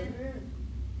 Right.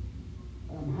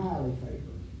 I'm highly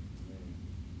favored.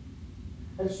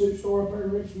 That soup store up there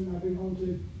in Richmond I've been going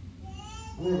to,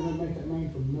 I'm never going to make that name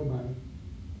for nobody.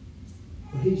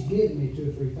 But he's given me 2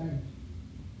 or 3 things.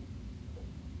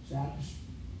 So I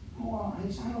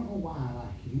don't know why I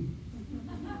like you.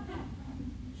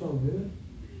 So good.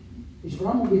 He said,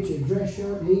 well, I'm going to get you a dress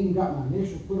shirt. And he even got my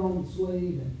initials put on the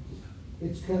sleeve. And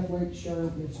it's cuff-length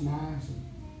shirt. It's nice. And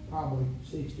probably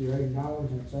 $60 or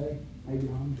 $80, I'd say. Maybe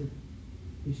 $100.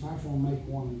 He said, I just want to make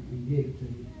one and give it to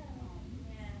you.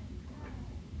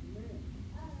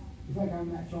 You think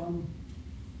I'm that charming?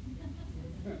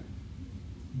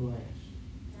 Blessed.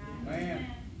 Man.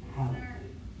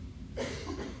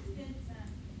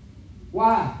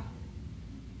 Why?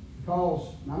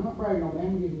 Because, and I'm not bragging on them,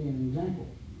 I'm giving you an example.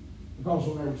 Because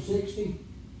when they were 60,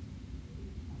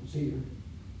 I was here.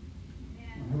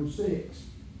 When they were 6,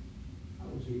 I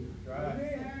was here. Right.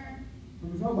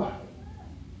 There was nobody.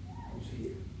 I was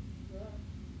here.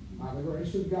 By the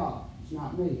grace of God. It's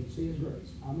not me, it's His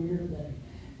grace. I'm here today.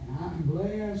 And I'm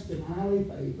blessed and highly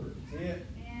favored. That's it.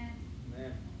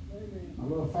 Amen. My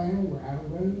little family, we're out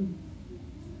of room.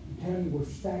 I'm telling you, we're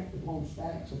stacked upon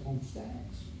stacks upon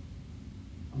stacks.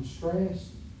 I'm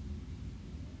stressed.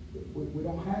 We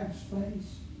don't have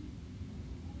space.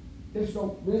 This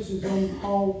is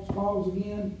on pause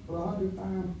again for 100th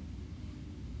time.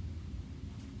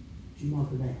 But you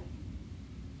mark it down.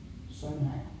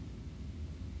 Somehow,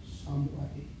 some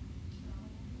way,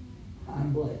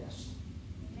 I'm blessed.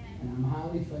 And I'm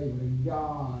highly favored, and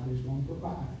God is going to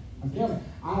provide. I'm telling you,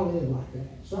 I live like that.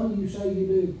 Some of you say you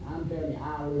do. I'm telling you,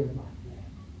 I live like that.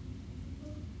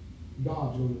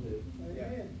 God's going to do it.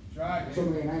 Right. Some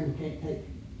of you can't take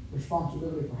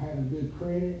responsibility for having good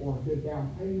credit or a good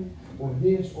down payment or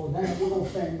this or that. We're going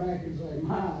to stand back and say,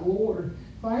 my Lord,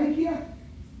 thank you.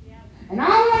 Yeah. And I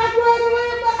would rather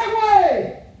live that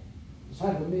way. Just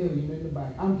have $1 million in the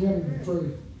bank. I'm telling you the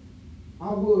truth.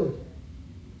 I would.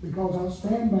 Because I'll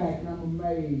stand back and I'm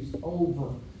amazed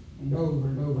over and over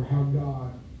and over how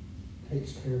God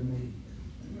takes care of me.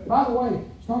 By the way,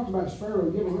 it's talked about a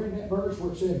sparrow. You ever read that verse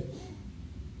where it said,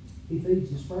 He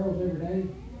feeds the sparrows every day?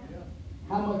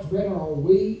 How much better are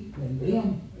we than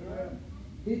them?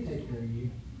 He'd take care of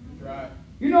you. Right.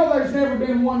 You know there's never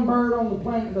been one bird on the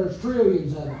planet. There's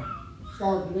trillions of them.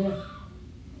 Starved to death.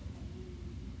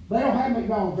 They don't have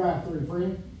McDonald's drive-through,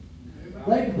 friend.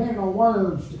 They depend on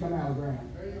words to come out of the ground.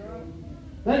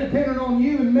 They depended on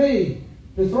you and me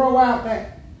to throw out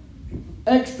that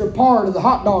extra part of the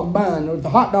hot dog bun, or the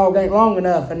hot dog ain't long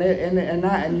enough,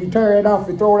 and you tear it off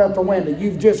and throw it out the window.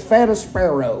 You've just fed a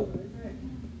sparrow.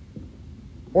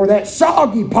 Or that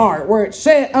soggy part where it's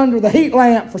set under the heat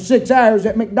lamp for 6 hours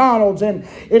at McDonald's, and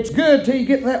it's good till you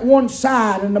get that one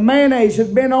side, and the mayonnaise has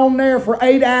been on there for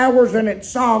 8 hours and it's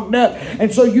sogged up,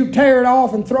 and so you tear it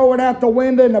off and throw it out the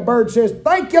window, and the bird says,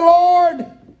 "Thank you, Lord."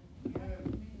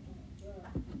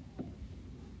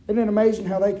 Isn't it amazing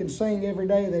how they can sing every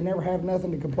day? They never have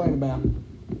nothing to complain about.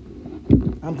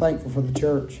 I'm thankful for the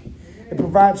church. It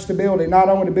provides stability, not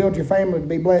only to build your family to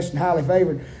be blessed and highly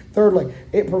favored. Thirdly,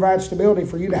 it provides stability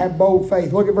for you to have bold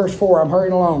faith. Look at verse 4. I'm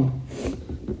hurrying along.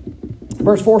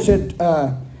 Verse 4 said,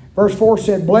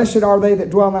 "Blessed are they that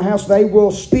dwell in the house. They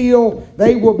will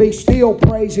be still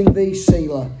praising thee,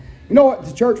 Selah." You know what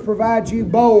the church provides you?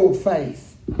 Bold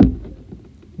faith.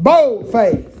 Bold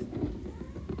faith.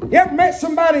 You ever met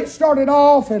somebody that started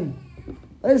off and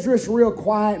they was just real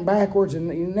quiet and backwards, and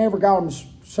you never got them to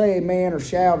say amen or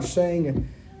shout or sing,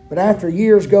 but after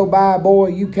years go by, boy,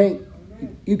 you can't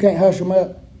hush them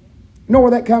up. You know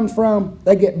where that comes from?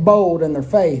 They get bold in their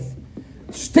faith.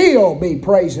 Still be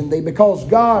praising thee, because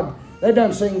God, they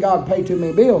done seen God pay too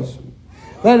many bills.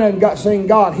 They done seen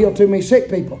God heal too many sick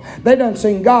people. They done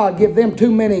seen God give them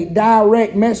too many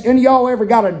direct messages. Any of y'all ever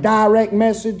got a direct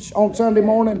message on Sunday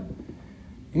morning?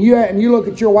 And you look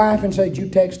at your wife and say, "Did you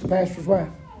text the pastor's wife?"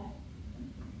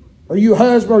 Or your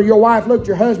husband or your wife looked at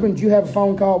your husband, "Did you have a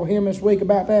phone call with him this week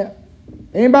about that?"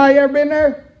 Anybody ever been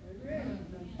there?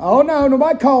 Oh no,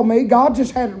 nobody called me. God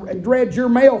just had read your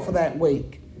mail for that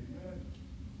week.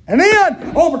 And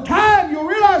then, over time, you'll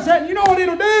realize that, and you know what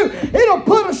it'll do? It'll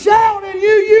put a shout in you.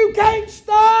 You can't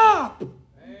stop.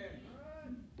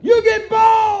 You get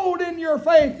bold in your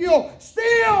faith. You'll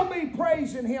still be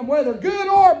praising Him, whether good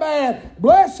or bad.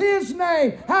 Bless His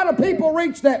name. How do people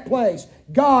reach that place?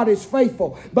 God is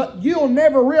faithful. But you'll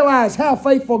never realize how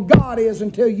faithful God is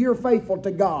until you're faithful to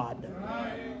God.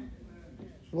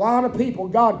 A lot of people,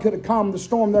 God could have calmed the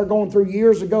storm they're going through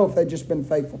years ago if they'd just been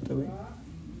faithful to Him.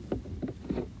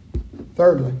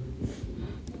 Thirdly,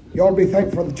 you ought to be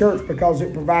thankful for the church because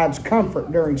it provides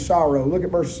comfort during sorrow. Look at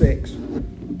verse 6.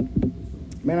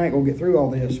 Man, I ain't going to get through all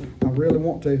this. I really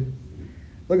want to.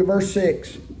 Look at verse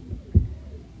 6.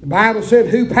 The Bible said,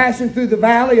 "Who passing through the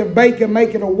valley of Baca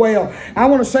maketh a well." I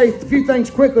want to say a few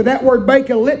things quickly. That word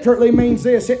Baca literally means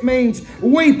this. It means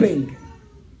weeping.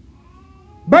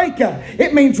 Baca,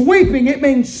 it means weeping, it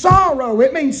means sorrow,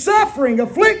 it means suffering,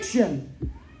 affliction.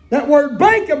 That word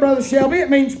Baca, Brother Shelby,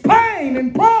 it means pain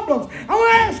and problems. I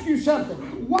want to ask you something.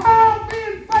 While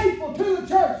being faithful to the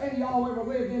church, any of y'all ever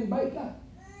lived in Baca?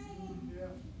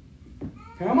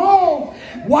 Come on.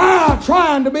 While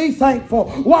trying to be thankful,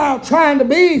 while trying to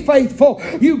be faithful,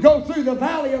 you go through the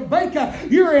valley of Baca.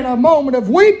 You're in a moment of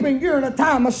weeping. You're in a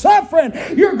time of suffering.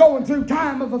 You're going through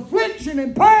time of affliction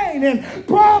and pain and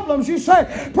problems. You say,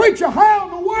 "Preacher, how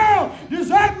in the world does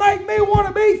that make me want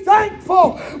to be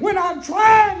thankful when I'm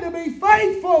trying to be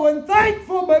faithful and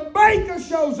thankful, but Baca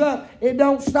shows up?" It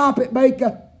don't stop at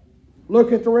Baca.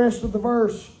 Look at the rest of the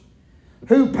verse.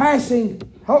 Who passing...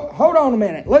 Hold on a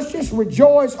minute. Let's just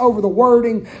rejoice over the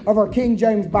wording of our King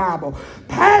James Bible.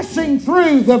 Passing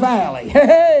through the valley.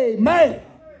 Hey, man.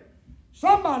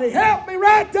 Somebody help me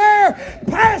right there.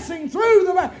 Passing through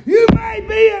the valley. You may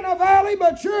be in a valley,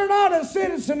 but you're not a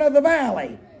citizen of the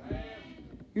valley.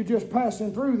 You're just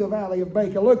passing through the valley of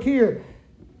Baca. Look here.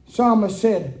 Psalmist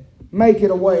said, "Make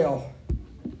it a well."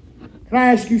 Can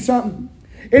I ask you something?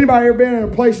 Anybody ever been in a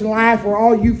place in life where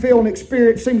all you feel and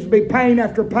experience seems to be pain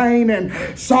after pain and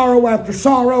sorrow after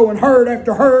sorrow and hurt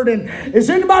after hurt? And is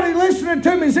anybody listening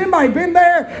to me? Has anybody been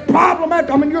there? Problem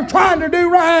after, you're trying to do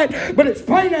right, but it's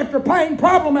pain after pain,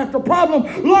 problem after problem,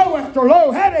 low after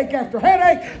low, headache after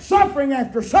headache, suffering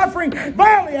after suffering,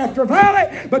 valley after valley.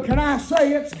 But can I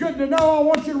say it's good to know? I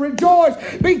want you to rejoice.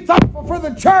 Be thankful for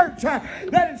the church that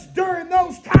it's during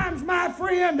those times, my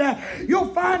friend,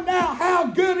 you'll find out how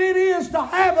good it is to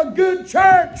have a good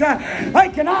church. Hey,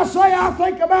 can I say, I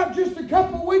think about just a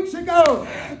couple of weeks ago,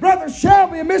 Brother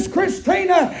Shelby and Miss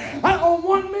Christina, on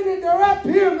one minute they're up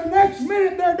here and the next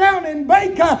minute they're down in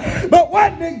Baca. But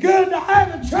wasn't it good to have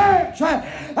a church to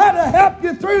help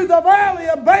you through the valley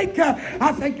of Baca?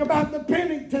 I think about the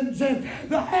Penningtons and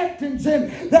the Hamptons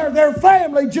and their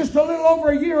family just a little over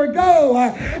a year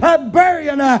ago,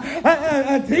 burying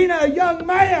a young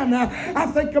man. I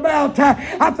think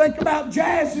about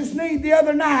Jazz's need the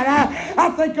other night. I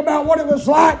think about what it was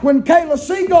like when Kayla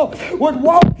Siegel would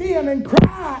walk in and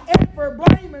cry, "Edward,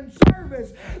 blame came in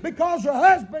service because her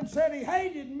husband said he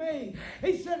hated me.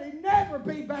 He said he'd never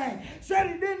be back.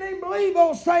 Said he didn't even believe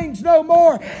those things no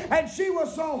more. And she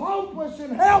was so hopeless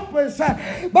and helpless.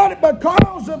 But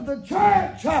because of the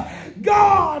church,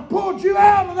 God pulled you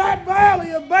out of that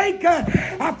valley of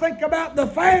Baca. I think about the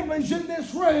families in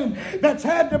this room that's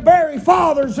had to bury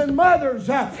fathers and mothers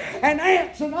and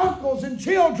aunts and uncles and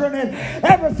children and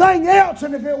everything else.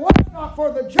 And if it was not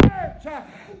for the church,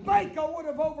 Baca would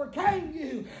have overcame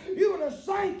you. You would have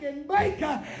sank in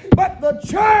Baca. But the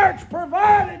church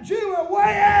provided you a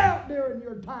way out during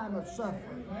your time of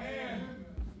suffering.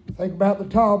 Think about the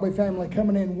Talby family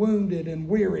coming in wounded and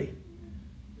weary.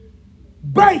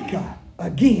 Baca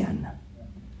again.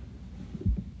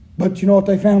 But you know what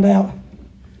they found out?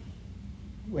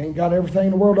 We ain't got everything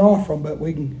in the world to offer them, but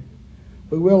we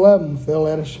will love them if they'll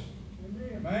let us.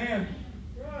 Amen.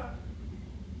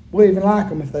 We'll even like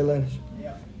them if they let us.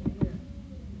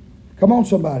 Come on,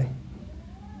 somebody.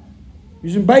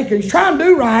 He's in Baca. He's trying to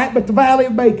do right, but the valley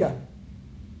of Baca.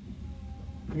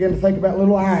 Begin to think about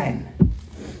little Ian.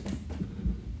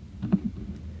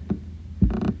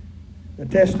 The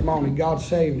testimony, God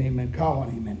saved him and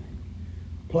calling him and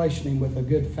placing him with a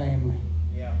good family.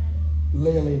 Yeah.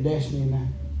 Lily and Destiny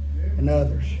and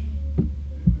others.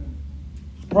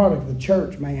 It's a product of the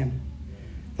church, man.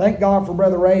 Thank God for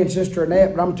Brother Ray and Sister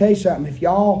Annette, but I'm going to tell you something. If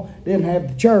y'all didn't have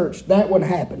the church, that wouldn't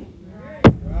happen.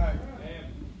 Right.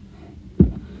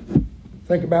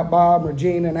 Think about Bob,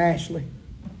 Regina, and Ashley.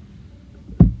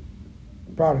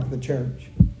 Product of the church.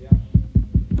 Yeah.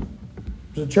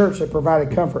 It was a church that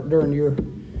provided comfort during your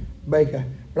Baca.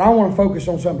 But I want to focus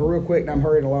on something real quick, and I'm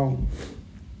hurried along.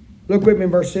 Look with me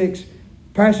in verse 6.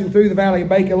 Passing through the valley of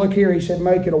Baca, look here, he said,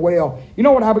 make it a well. You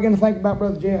know what I began to think about,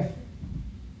 Brother Jeff?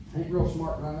 I ain't real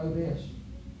smart, but I know this.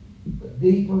 The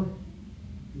deeper,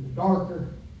 and the darker,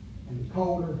 and the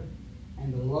colder,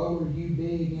 and the lower you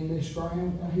dig in this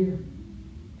ground out here,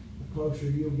 the closer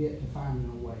you'll get to finding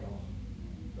a well.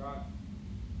 Right.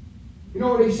 You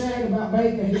know what he said about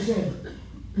Baca? He said,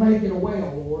 make it a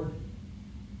well, Lord.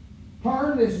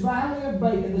 Turn this valley of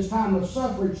Baca, this time of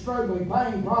suffering, struggling,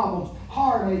 pain, problems,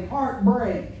 heartache,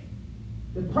 heartbreak,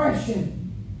 depression.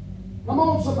 Come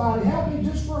on, somebody, help me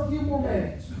just for a few more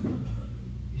minutes.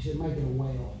 He said, make it a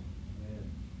well.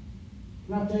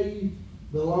 Can I tell you,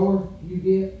 the lower you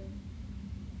get,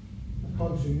 the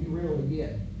closer you really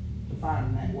get to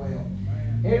finding that well.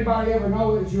 Anybody ever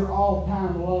know it's your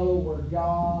all-time low where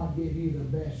God gives you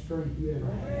the best strength you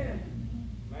ever had?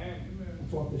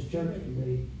 That's what this church can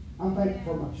be. I'm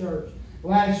thankful for my church.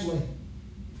 Lastly,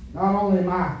 not only am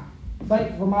I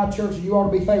thankful for my church, you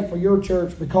ought to be thankful for your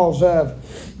church because of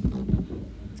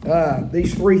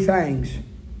these three things.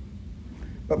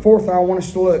 But fourth, I want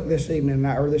us to look this evening,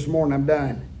 or this morning, I'm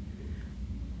done.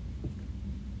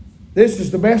 This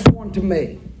is the best one to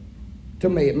me. To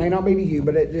me, it may not be to you,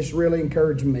 but it just really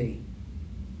encouraged me.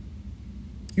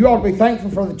 You ought to be thankful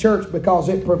for the church because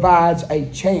it provides a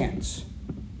chance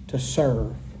to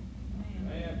serve.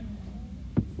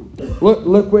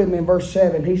 Look with me in verse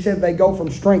 7. He said they go from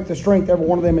strength to strength, every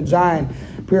one of them in Zion,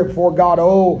 appear before God.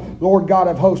 Oh, Lord God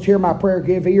of hosts, hear my prayer,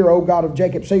 give ear, O God of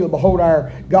Jacob, seal. Behold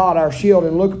our God, our shield,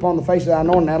 and look upon the face of thy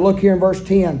anointing. Now look here in verse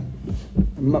 10.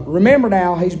 Remember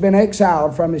now, he's been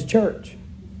exiled from his church.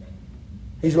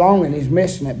 He's longing, he's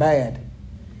missing it bad.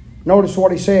 Notice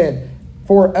what he said.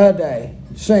 For a day,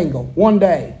 single, one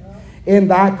day, in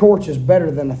thy courts is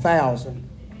better than 1,000.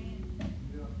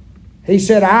 He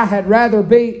said, I had rather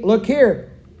be, look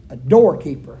here, a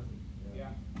doorkeeper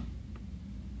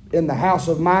in the house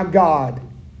of my God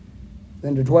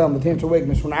than to dwell in the tents of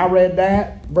wickedness. When I read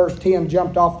that, verse 10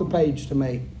 jumped off the page to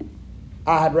me.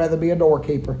 I had rather be a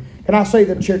doorkeeper. Can I say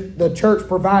that the church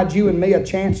provides you and me a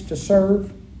chance to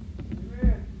serve?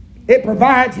 It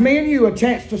provides me and you a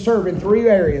chance to serve in three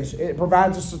areas. It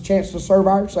provides us a chance to serve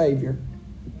our Savior.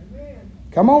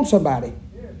 Come on, somebody.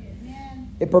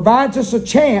 It provides us a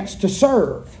chance to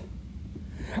serve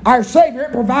our Savior.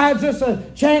 It provides us a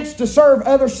chance to serve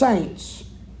other saints.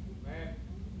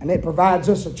 And it provides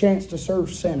us a chance to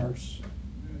serve sinners.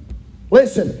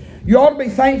 Listen, you ought to be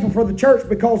thankful for the church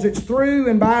because it's through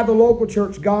and by the local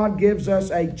church God gives us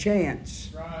a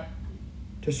chance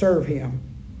to serve Him.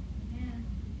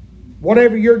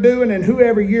 Whatever you're doing and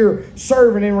whoever you're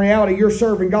serving, in reality, you're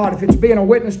serving God. If it's being a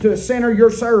witness to a sinner, you're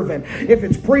serving. If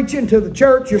it's preaching to the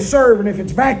church, you're serving. If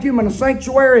it's vacuuming a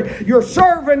sanctuary, you're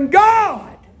serving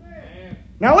God. Amen.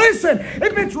 Now listen,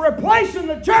 if it's replacing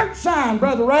the church sign,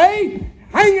 Brother Ray,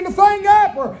 hanging the thing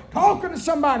up or talking to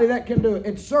somebody that can do it,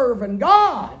 it's serving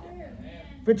God.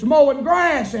 If it's mowing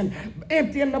grass and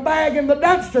emptying the bag in the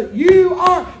dumpster,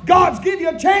 God's giving you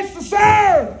a chance to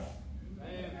serve.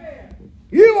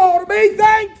 You ought to be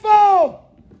thankful.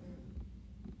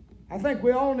 I think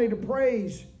we all need to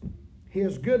praise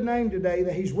His good name today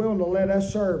that He's willing to let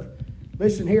us serve.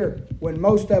 Listen here, when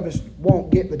most of us won't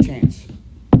get the chance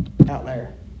out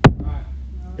there.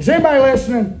 Is anybody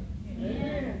listening?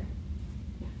 Amen.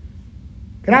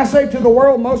 Can I say to the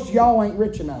world, most of y'all ain't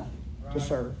rich enough to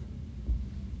serve.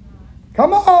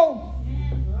 Come on.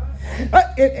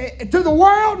 To the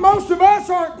world, most of us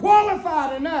aren't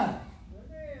qualified enough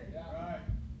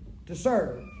to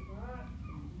serve.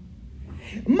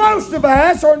 Most of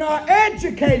us are not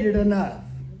educated enough.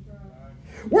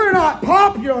 We're not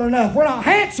popular enough. We're not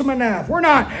handsome enough. We're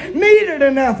not needed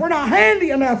enough. We're not handy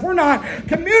enough. We're not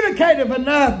communicative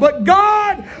enough. But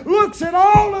God looks at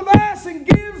all of us and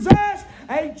gives us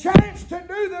a chance to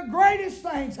do the greatest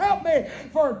things. Help me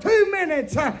for 2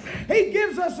 minutes. He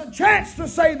gives us a chance to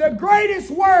say the greatest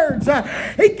words.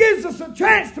 He gives us a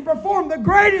chance to perform the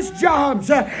greatest jobs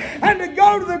and to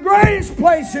go to the greatest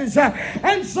places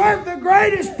and serve the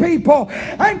greatest people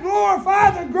and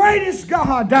glorify the greatest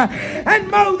God and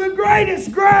mow the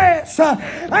greatest grass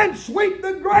and sweep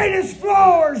the greatest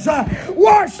floors,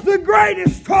 wash the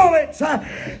greatest toilets,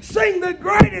 sing the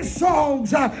greatest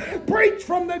songs, preach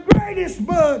from the greatest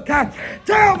book,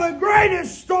 tell the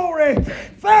greatest story,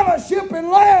 fellowship and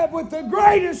laugh with the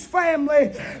greatest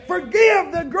family,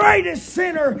 forgive the greatest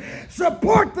sinner,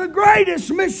 support the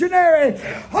greatest missionary,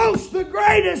 host the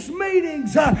greatest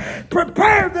meetings,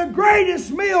 prepare the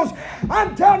greatest meals.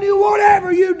 I'm telling you,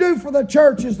 whatever you do for the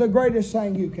church is the greatest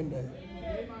thing you can do.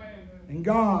 And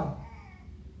God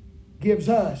gives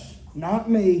us, not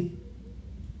me,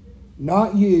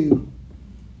 not you,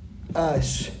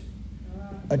 us,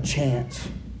 a chance.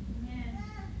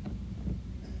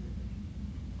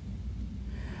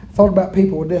 I thought about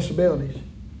people with disabilities.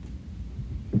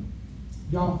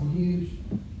 Jonathan Hughes.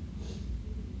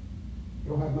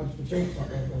 You don't have much of a chance like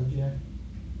that, Brother Jeff.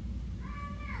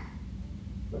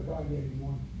 But God gave him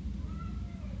one.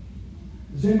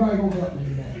 Is anybody going to help me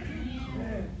today?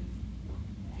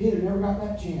 He'd have never got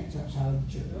that chance outside of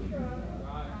the church.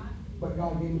 But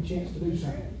God gave him a chance to do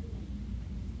something.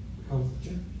 Because of the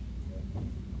church.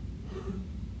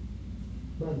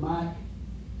 Brother Mike,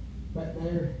 back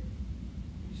there,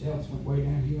 his health went way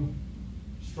downhill.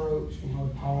 Strokes, can't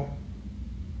hardly talk,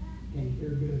 can't hear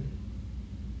good.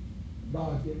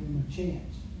 God's given him a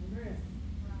chance.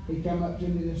 He come up to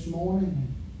me this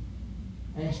morning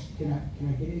and asked, can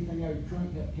I get anything out of your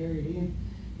trunk, help carry it in?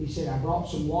 He said, I brought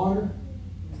some water.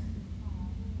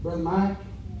 Brother Mike,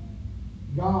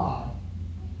 God,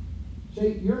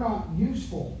 see, you're not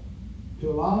useful to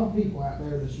a lot of people out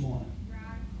there this morning.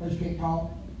 Because you can't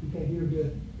talk, you can't hear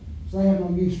good. So they have no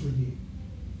use for you.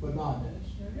 But God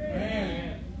does.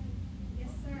 Amen. Yes,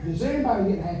 sir. Is anybody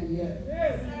getting happy yet?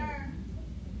 Yes, sir.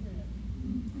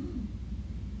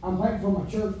 I'm thankful for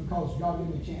my church because God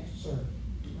gave me a chance to serve.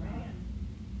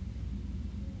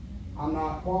 I'm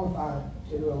not qualified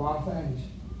to do a lot of things.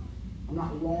 I'm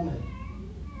not wanted.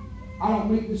 I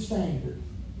don't meet the standard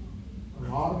of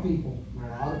a lot of people in a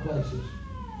lot of places.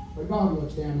 But God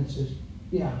looks down and says,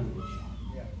 yeah, I'll give it a shot.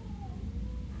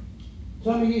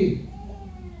 Some of you,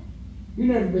 you've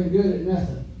never been good at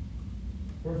nothing.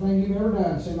 Everything you've ever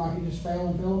done seemed like you just fall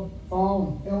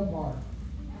and fell apart.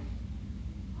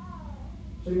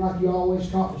 Seemed like you always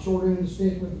caught the short end of the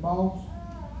stick with the boss.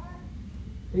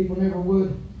 People never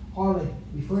would hardly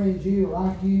befriend you or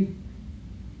like you.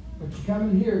 But you come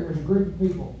in here and there's a group of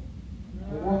people.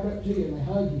 They walk up to you and they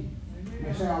hug you. And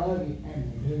they say, I love you.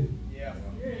 And they do. Yeah.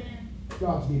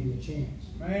 God's give you a chance.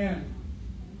 Man.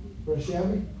 Brother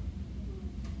Shelby,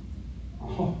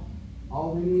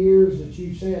 all the years that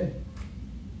you said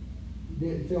you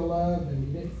didn't feel loved and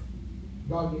you didn't,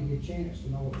 God gave you a chance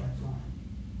to know what that's like.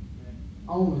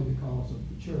 Only because of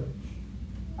the church.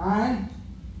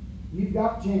 You've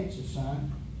got chances,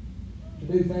 son, to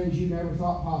do things you never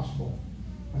thought possible.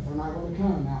 But they're not going to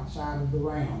come outside of the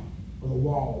realm or the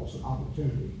walls of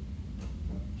opportunity.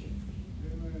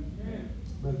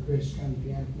 Brother Chris, come to the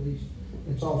piano, please.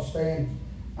 Let's all stand.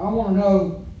 I want to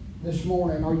know this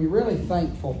morning, are you really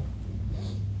thankful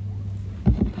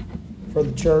for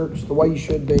the church the way you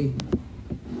should be?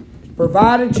 It's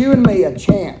provided you and me a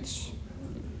chance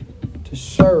to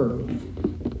serve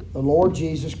the Lord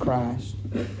Jesus Christ,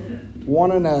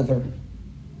 one another,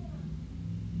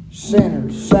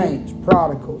 sinners, saints,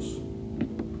 prodigals.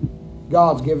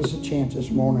 God's given us a chance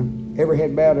this morning. Every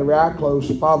head bowed, every eye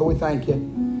closed. Father, we thank you.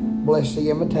 Bless the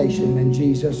invitation in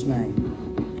Jesus' name.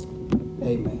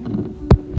 Amen.